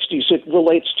 1860s. It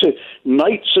relates to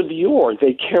knights of yore.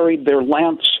 They carried their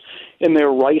lance in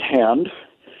their right hand,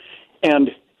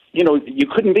 and you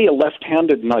couldn't be a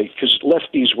left-handed knight because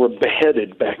lefties were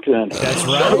beheaded back then. That's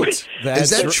right. Is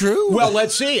that true? Well,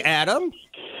 let's see, Adam.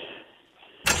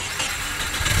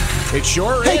 It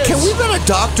sure Hey, is. can we let a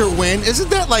doctor win? Isn't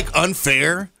that like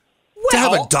unfair to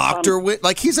have a doctor win?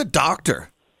 Like he's a doctor.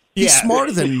 He's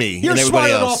smarter than me. You're and everybody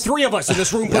smarter than all else. three of us in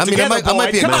this room put I mean, together, I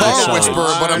might be a Come car on.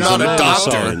 whisperer, but I'm not a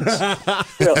doctor.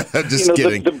 Just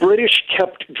kidding. The British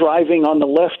kept driving on the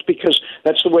left because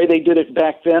that's the way they did it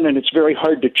back then, and it's very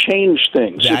hard to change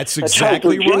things. That's how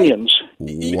exactly right. Virginians.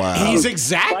 Wow. He's By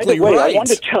exactly the way, right. I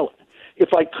wanted to tell,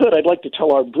 if I could, I'd like to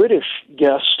tell our British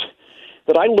guest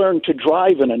that I learned to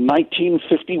drive in a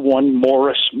 1951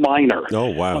 Morris Minor. Oh,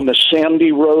 wow. On the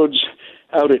sandy roads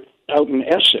out in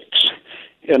Essex.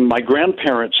 And my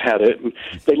grandparents had it, and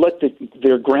they let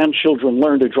their grandchildren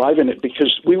learn to drive in it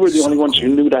because we were the only ones who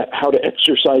knew how to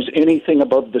exercise anything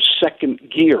above the second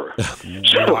gear.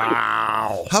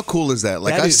 Wow. How cool is that?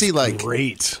 Like That I is see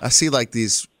great. I see like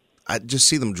these I just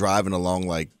see them driving along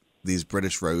like these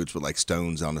British roads with like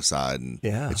stones on the side, and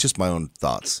it's just my own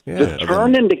thoughts. The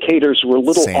turn indicators were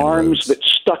little Sand arms roads. that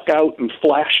stuck out and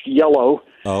flashed yellow.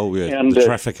 Oh, yeah, And, the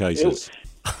trafficators.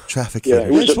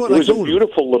 Trafficators. It was a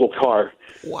beautiful little car.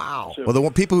 Wow. Well, the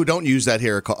people who don't use that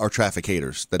here are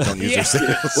trafficators that don't use their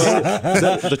signals. Well,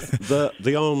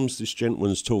 the arms this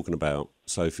gentleman's talking about,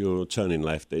 so if you're turning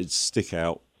left, it'd stick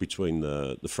out between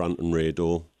the front and rear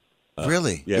door.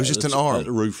 Really? Yeah, It was just an at arm?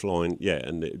 the roof line,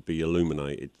 and it'd be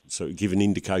illuminated, so it'd give an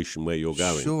indication where you're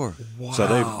going. Sure. So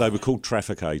they were called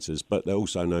trafficators, but they're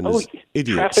also known as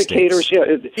idiot Trafficators,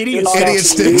 sticks. Idiot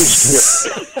sticks.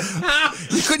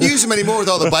 You couldn't use them anymore with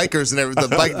all the bikers and everything.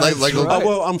 The bike, Oh,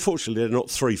 well, unfortunately, they're not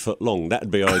 3 foot long.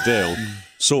 That'd be ideal.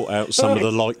 Sort out some of the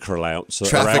lycra louts that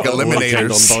Traffic are out on the weekend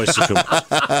eliminators. on bicycle.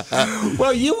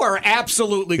 Well, you are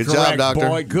absolutely Good correct, job, Doctor.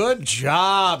 Boyd. Good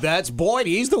job. That's Boyd.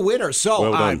 He's the winner. So,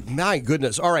 Well done. my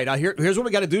goodness. All right, here's what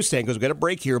we got to do, Stan, because we got a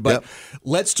break here. But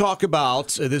let's talk about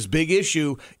this big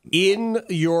issue in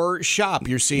your shop.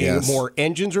 You're seeing more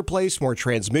engines replaced, more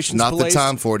transmissions Not the replaced.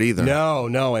 time for it either.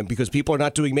 No, and because people are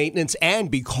not doing maintenance,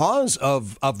 and because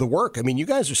of the work. I mean, you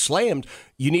guys are slammed.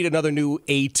 You need another new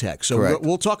A-Tech. So Correct.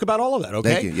 we'll talk about all of that.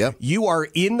 Okay. Thank you. Yep. You are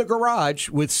in the garage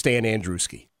with Stan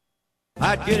Andruski.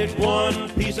 I'd get it one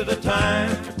piece at a time,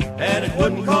 and it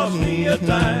wouldn't cost me a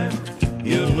dime.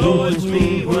 You'll know it's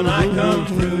me when I come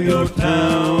through your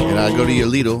town. And I go to your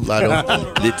little.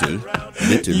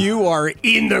 You are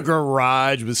in the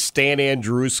garage with Stan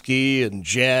Andruski and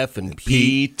Jeff and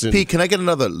Pete. Pete, can I get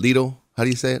another Lidl? How do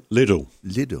you say it? Lidl.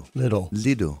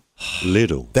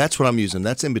 That's what I'm using.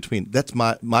 That's in between. That's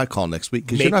my call next week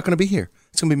because you're not going to be here.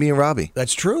 It's going to be me and Robbie.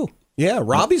 That's true. Yeah,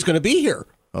 Robbie's going to be here.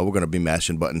 Oh, we're going to be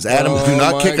mashing buttons. Adam, do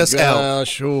not kick us out.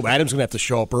 Oh, Adam's going to have to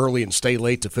show up early and stay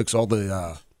late to fix all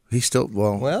the... He's still,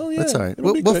 yeah. That's all right.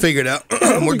 it'll be We'll good. figure it out.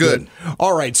 We're good.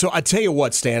 All right, so I tell you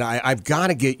what, Stan, I've got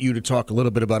to get you to talk a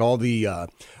little bit about all the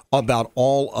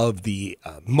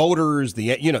motors,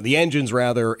 the engines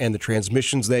rather, and the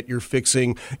transmissions that you're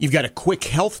fixing. You've got a quick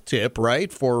health tip,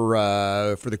 right,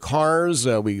 for the cars.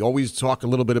 We always talk a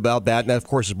little bit about that, and that, of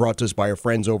course, is brought to us by our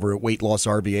friends over at Weight Loss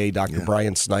RVA, Dr.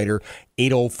 Brian Snyder.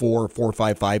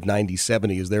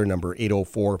 804-455-9070 is their number,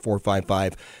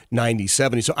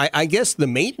 804-455-9070. So I guess the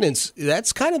maintenance,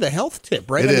 that's kind of the health tip,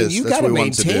 right? It I mean, is. you That's got to what we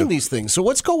want to maintain do. these things. So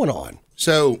what's going on?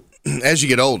 So as you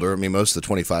get older, I mean, most of the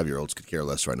 25-year-olds could care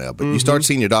less right now, but you start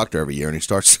seeing your doctor every year, and he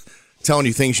starts telling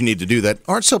you things you need to do that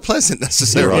aren't so pleasant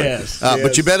necessarily.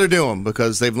 But you better do them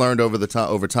because they've learned over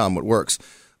time what works.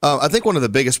 I think one of the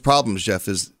biggest problems, Jeff,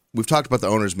 is we've talked about the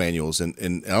owner's manuals, and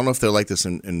I don't know if they're like this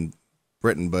in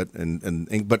Britain,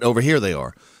 but over here they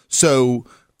are. So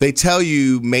they tell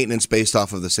you maintenance based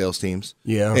off of the sales teams.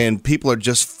 Yeah. And people are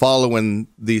just following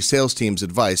the sales team's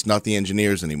advice, not the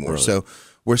engineers anymore. Right. So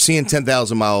we're seeing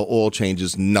 10,000-mile oil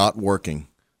changes not working.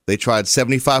 They tried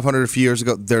 7,500 a few years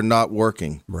ago. They're not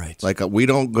working. Right. Like we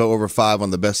don't go over 5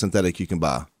 on the best synthetic you can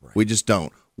buy. Right. We just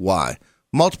don't. Why?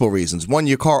 Multiple reasons. One,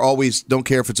 your car always, don't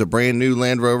care if it's a brand new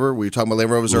Land Rover, we were talking about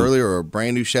Land Rovers earlier, or a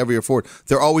brand new Chevy or Ford,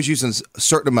 they're always using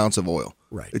certain amounts of oil.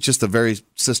 Right. It's just the very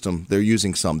system. They're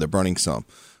using some, they're burning some.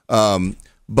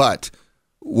 But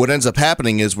what ends up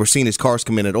happening is we're seeing these cars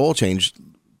come in at oil change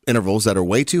intervals that are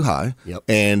way too high,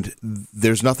 and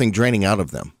there's nothing draining out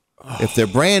of them. If they're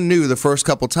brand new the first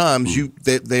couple times,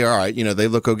 they are all right. They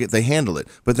look okay, they handle it.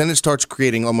 But then it starts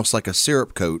creating almost like a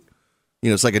syrup coat.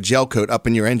 It's like a gel coat up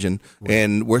in your engine,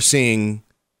 and we're seeing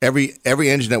every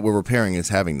engine that we're repairing is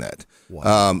having that.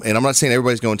 Wow. And I'm not saying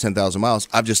everybody's going 10,000 miles.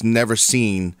 I've just never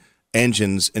seen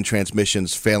engines and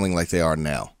transmissions failing like they are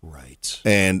now. Right. Right.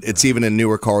 And it's even in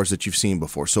newer cars that you've seen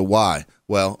before. So why?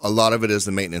 Well, a lot of it is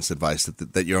the maintenance advice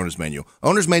that your owner's manual.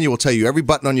 Owner's manual will tell you every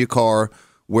button on your car,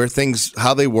 where things,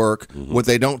 how they work. Mm-hmm. What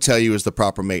they don't tell you is the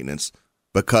proper maintenance,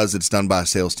 because it's done by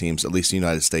sales teams, at least in the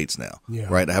United States now. Yeah.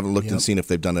 Right? I haven't looked and seen if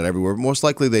they've done it everywhere. Most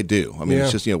likely they do. I mean,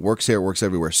 it's just, works here, it works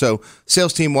everywhere. So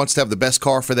sales team wants to have the best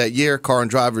car for that year. Car and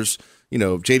drivers,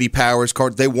 J.D. Powers,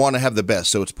 they want to have the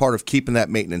best. So it's part of keeping that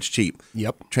maintenance cheap.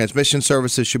 Yep. Transmission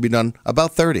services should be done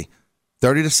about 30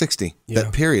 to 60,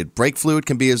 that period. Brake fluid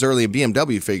can be as early, and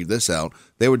BMW figured this out.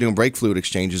 They were doing brake fluid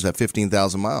exchanges at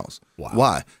 15,000 miles. Wow.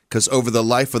 Why? Because over the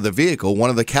life of the vehicle,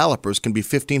 one of the calipers can be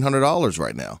 $1,500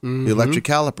 right now, the electric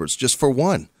calipers, just for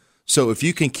one. So if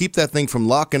you can keep that thing from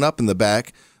locking up in the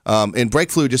back, and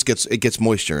brake fluid just gets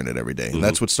moisture in it every day, and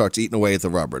that's what starts eating away at the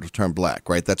rubber. It'll turn black,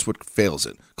 right? That's what fails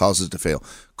it, causes it to fail.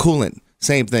 Coolant.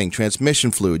 Same thing,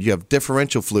 transmission fluid. You have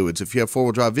differential fluids. If you have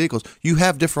four-wheel drive vehicles, you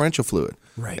have differential fluid.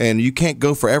 Right. And you can't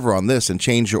go forever on this and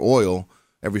change your oil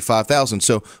every 5,000.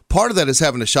 So part of that is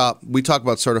having a shop. We talk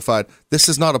about certified. This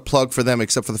is not a plug for them,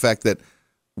 except for the fact that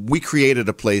we created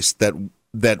a place that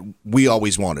we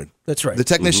always wanted. That's right. The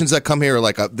technicians that come here are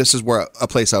like, this is where a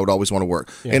place I would always want to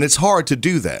work. Yeah. And it's hard to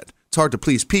do that. It's hard to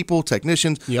please people,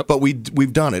 technicians, but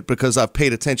we've done it because I've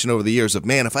paid attention over the years of,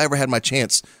 man, if I ever had my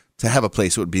chance to have a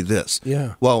place, it would be this.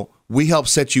 Yeah. Well, we help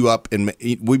set you up, and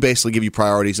we basically give you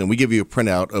priorities, and we give you a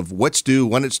printout of what's due,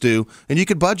 when it's due, and you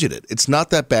can budget it. It's not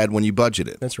that bad when you budget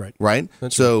it. That's right. Right?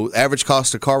 So average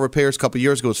cost of car repairs a couple of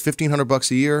years ago was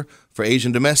 $1,500 a year for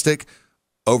Asian domestic,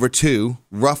 over $2,000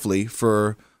 roughly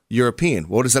for European.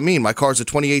 What does that mean? My car's a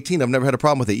 2018. I've never had a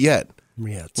problem with it yet.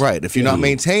 Right. If you're not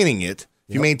maintaining it,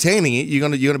 if you're maintaining it, you're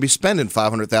gonna be spending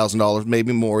 $500,000,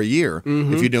 maybe more a year,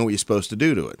 if you're doing what you're supposed to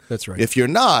do to it. That's right. If you're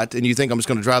not, and you think I'm just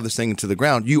going to drive this thing into the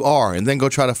ground, you are, and then go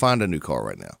try to find a new car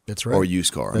right now. That's right. Or a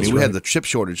used car. We had the chip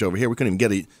shortage over here. We couldn't even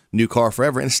get a new car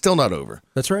forever, and it's still not over.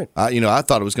 That's right. I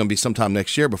thought it was going to be sometime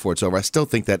next year before it's over. I still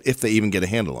think that if they even get a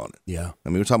handle on it. Yeah.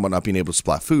 We're talking about not being able to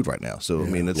supply food right now. So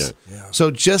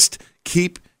so just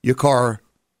keep your car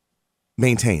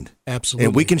maintained. Absolutely.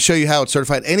 And we can show you how it's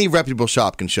certified. Any reputable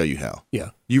shop can show you how.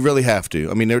 Yeah. You really have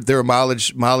to. There are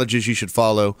mileages you should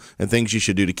follow and things you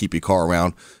should do to keep your car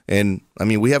around. And,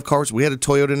 we have cars. We had a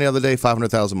Toyota the other day,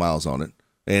 500,000 miles on it.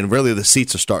 And really the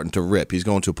seats are starting to rip. He's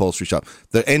going to a upholstery shop.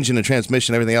 The engine and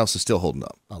transmission, everything else is still holding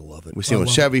up. I love it. We see it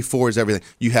with Chevy, Fords, everything.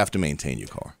 You have to maintain your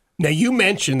car. Now, you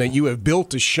mentioned that you have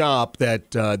built a shop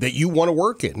that you want to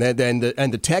work in, and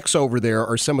the techs over there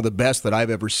are some of the best that I've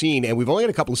ever seen. And we've only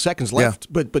got a couple of seconds left.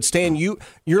 Yeah. But Stan,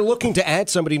 you're looking to add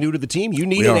somebody new to the team. You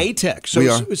need an A-tech. So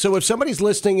if somebody's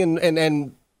listening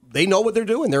and they know what they're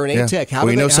doing, they're an A-tech.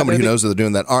 We know somebody who knows what they're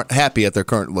doing that aren't happy at their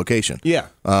current location. Yeah.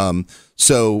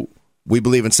 So we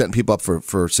believe in setting people up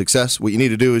for success. What you need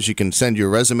to do is you can send your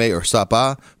resume or stop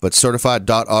by, but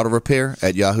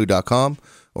certified.autorepair@yahoo.com.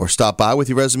 Or stop by with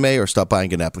your resume, or stop by and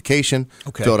get an application.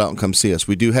 Okay. Fill it out and come see us.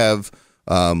 We do have.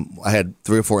 I had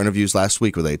 3 or 4 interviews last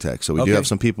week with A-Tech, so we do have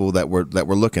some people that we're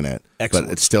looking at. Excellent.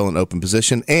 But it's still an open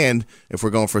position. And if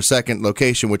we're going for a second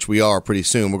location, which we are pretty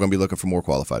soon, we're going to be looking for more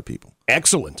qualified people.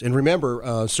 Excellent. And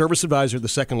remember, service advisor, the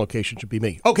second location should be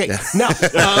me. Okay. Now,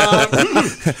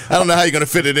 I don't know how you're going to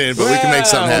fit it in, but we can make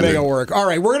something happen. Make it work. All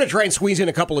right, we're going to try and squeeze in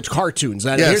a couple of cartoons.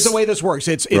 Here's the way this works.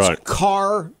 It's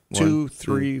car. 2,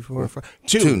 3, 4, 5.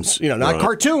 Tunes. Not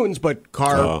cartoons, but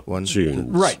car. Tunes.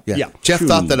 Right. Yeah. Jeff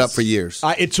thought that up for years.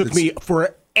 It took me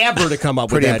forever to come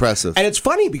up with that. Pretty impressive. And it's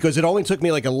funny because it only took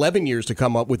me like 11 years to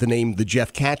come up with the name The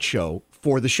Jeff Katz Show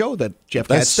for the show that Jeff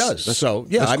Katz does. So,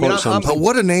 yeah. But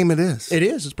what a name it is. It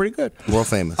is. It's pretty good. World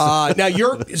famous. Now,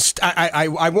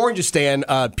 I warned you, Stan.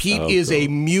 Pete is a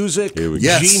music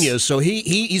genius, so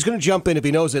he's going to jump in if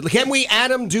he knows it. Can we,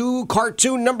 Adam, do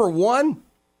cartoon number 1?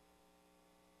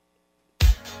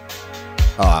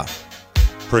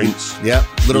 Prince. Yep.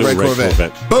 Little Red Corvette.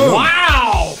 Boom.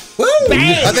 Wow. Woo.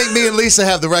 I think me and Lisa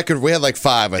have the record. We had like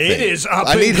 5, I think. It is up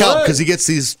I need and help good. because he gets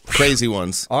these crazy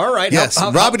ones. All right. Yes.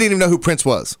 Robbie didn't even know who Prince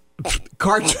was.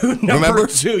 Cartoon number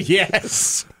 2,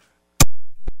 yes.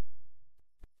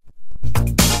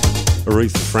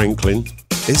 Aretha Franklin.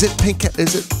 Is it Pink?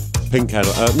 Is it? Pink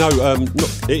Cadillac.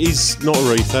 It is not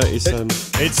Aretha.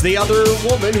 It's the other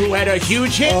woman who had a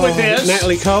huge hit with this.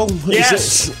 Natalie Cole.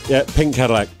 Yes. Pink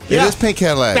Cadillac. It is Pink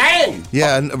Cadillac. Bang.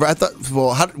 Yeah, and I thought.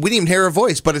 Well, we didn't even hear her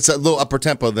voice, but it's a little upper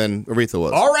tempo than Aretha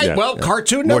was. All right.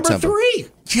 Cartoon More number tempo. 3.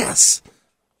 Yes.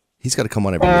 He's got to come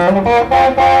on every week.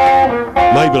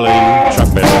 Maybelline.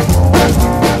 Chuck Berry.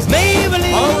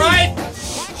 Maybelline. All right.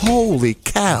 Holy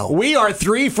cow. We are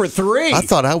 3 for 3. I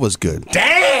thought I was good.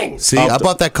 Dang. Gang! See, I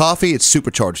bought that coffee. It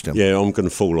supercharged him. Yeah, I'm going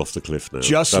to fall off the cliff now.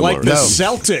 Just Don't like worry. the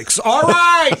Celtics. All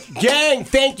right, gang,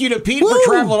 thank you to Pete for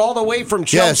traveling all the way from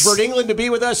Chelmsford, England to be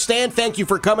with us. Stan, thank you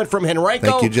for coming from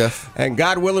Henrico. Thank you, Jeff. And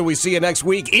God willing, we see you next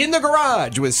week in the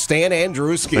garage with Stan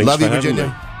Andruski. Love you,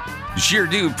 Virginia. Sure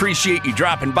do appreciate you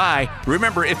dropping by.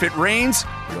 Remember, if it rains,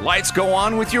 your lights go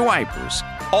on with your wipers.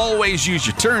 Always use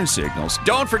your turn signals.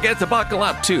 Don't forget to buckle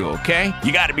up, too, okay?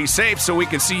 You got to be safe so we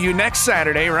can see you next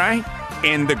Saturday, right?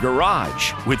 In the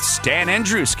Garage with Stan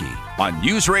Andruski on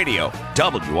News Radio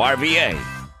WRVA.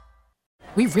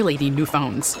 We really need new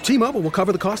phones. T-Mobile will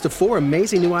cover the cost of 4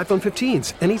 amazing new iPhone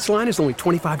 15s, and each line is only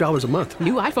 $25 a month.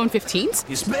 New iPhone 15s?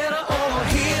 It's better over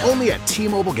here. Only at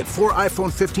T-Mobile, get 4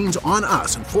 iPhone 15s on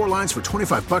us and 4 lines for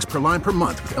 $25 per line per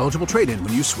month with eligible trade-in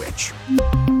when you switch.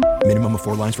 Minimum of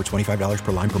 4 lines for $25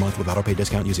 per line per month with autopay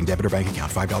discount using debit or bank account.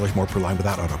 $5 more per line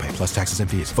without autopay, plus taxes and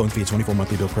fees. Phone fee at 24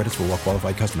 monthly bill credits for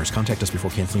well-qualified customers. Contact us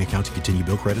before canceling account to continue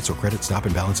bill credits or credit stop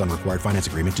and balance on required finance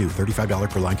agreement due. $35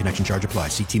 per line connection charge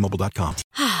applies. See T-Mobile.com.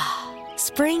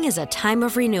 Spring is a time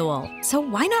of renewal, so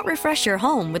why not refresh your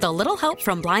home with a little help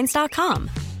from Blinds.com?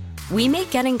 We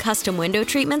make getting custom window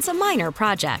treatments a minor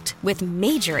project with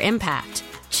major impact.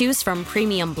 Choose from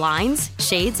premium blinds,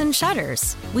 shades, and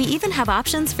shutters. We even have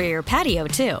options for your patio,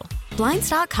 too.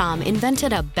 Blinds.com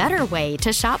invented a better way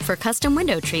to shop for custom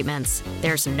window treatments.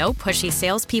 There's no pushy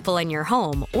salespeople in your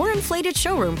home or inflated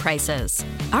showroom prices.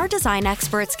 Our design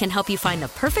experts can help you find the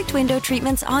perfect window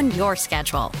treatments on your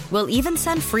schedule. We'll even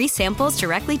send free samples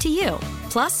directly to you.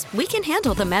 Plus, we can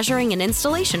handle the measuring and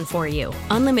installation for you.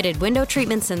 Unlimited window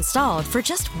treatments installed for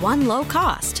just one low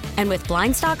cost. And with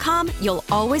Blinds.com, you'll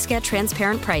always get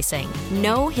transparent pricing.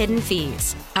 No hidden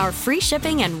fees. Our free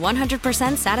shipping and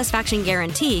 100% satisfaction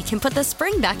guarantee can put the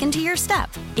spring back into your step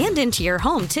and into your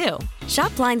home, too.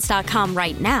 Shop Blinds.com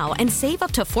right now and save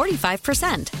up to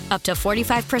 45%. Up to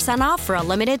 45% off for a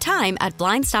limited time at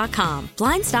Blinds.com.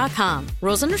 Blinds.com.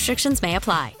 Rules and restrictions may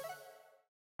apply.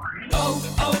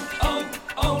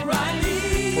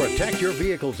 O'Reilly. Protect your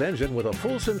vehicle's engine with a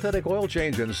full synthetic oil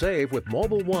change and save with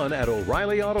Mobil 1 at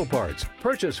O'Reilly Auto Parts.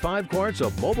 Purchase 5 quarts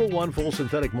of Mobil 1 full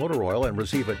synthetic motor oil and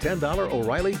receive a $10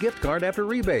 O'Reilly gift card after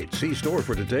rebate. See store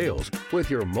for details.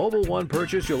 With your Mobil 1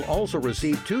 purchase, you'll also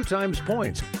receive 2 times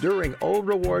points during O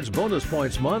Rewards Bonus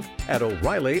Points Month at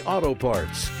O'Reilly Auto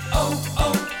Parts.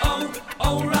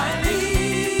 O'Reilly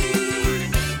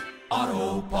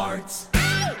Auto Parts.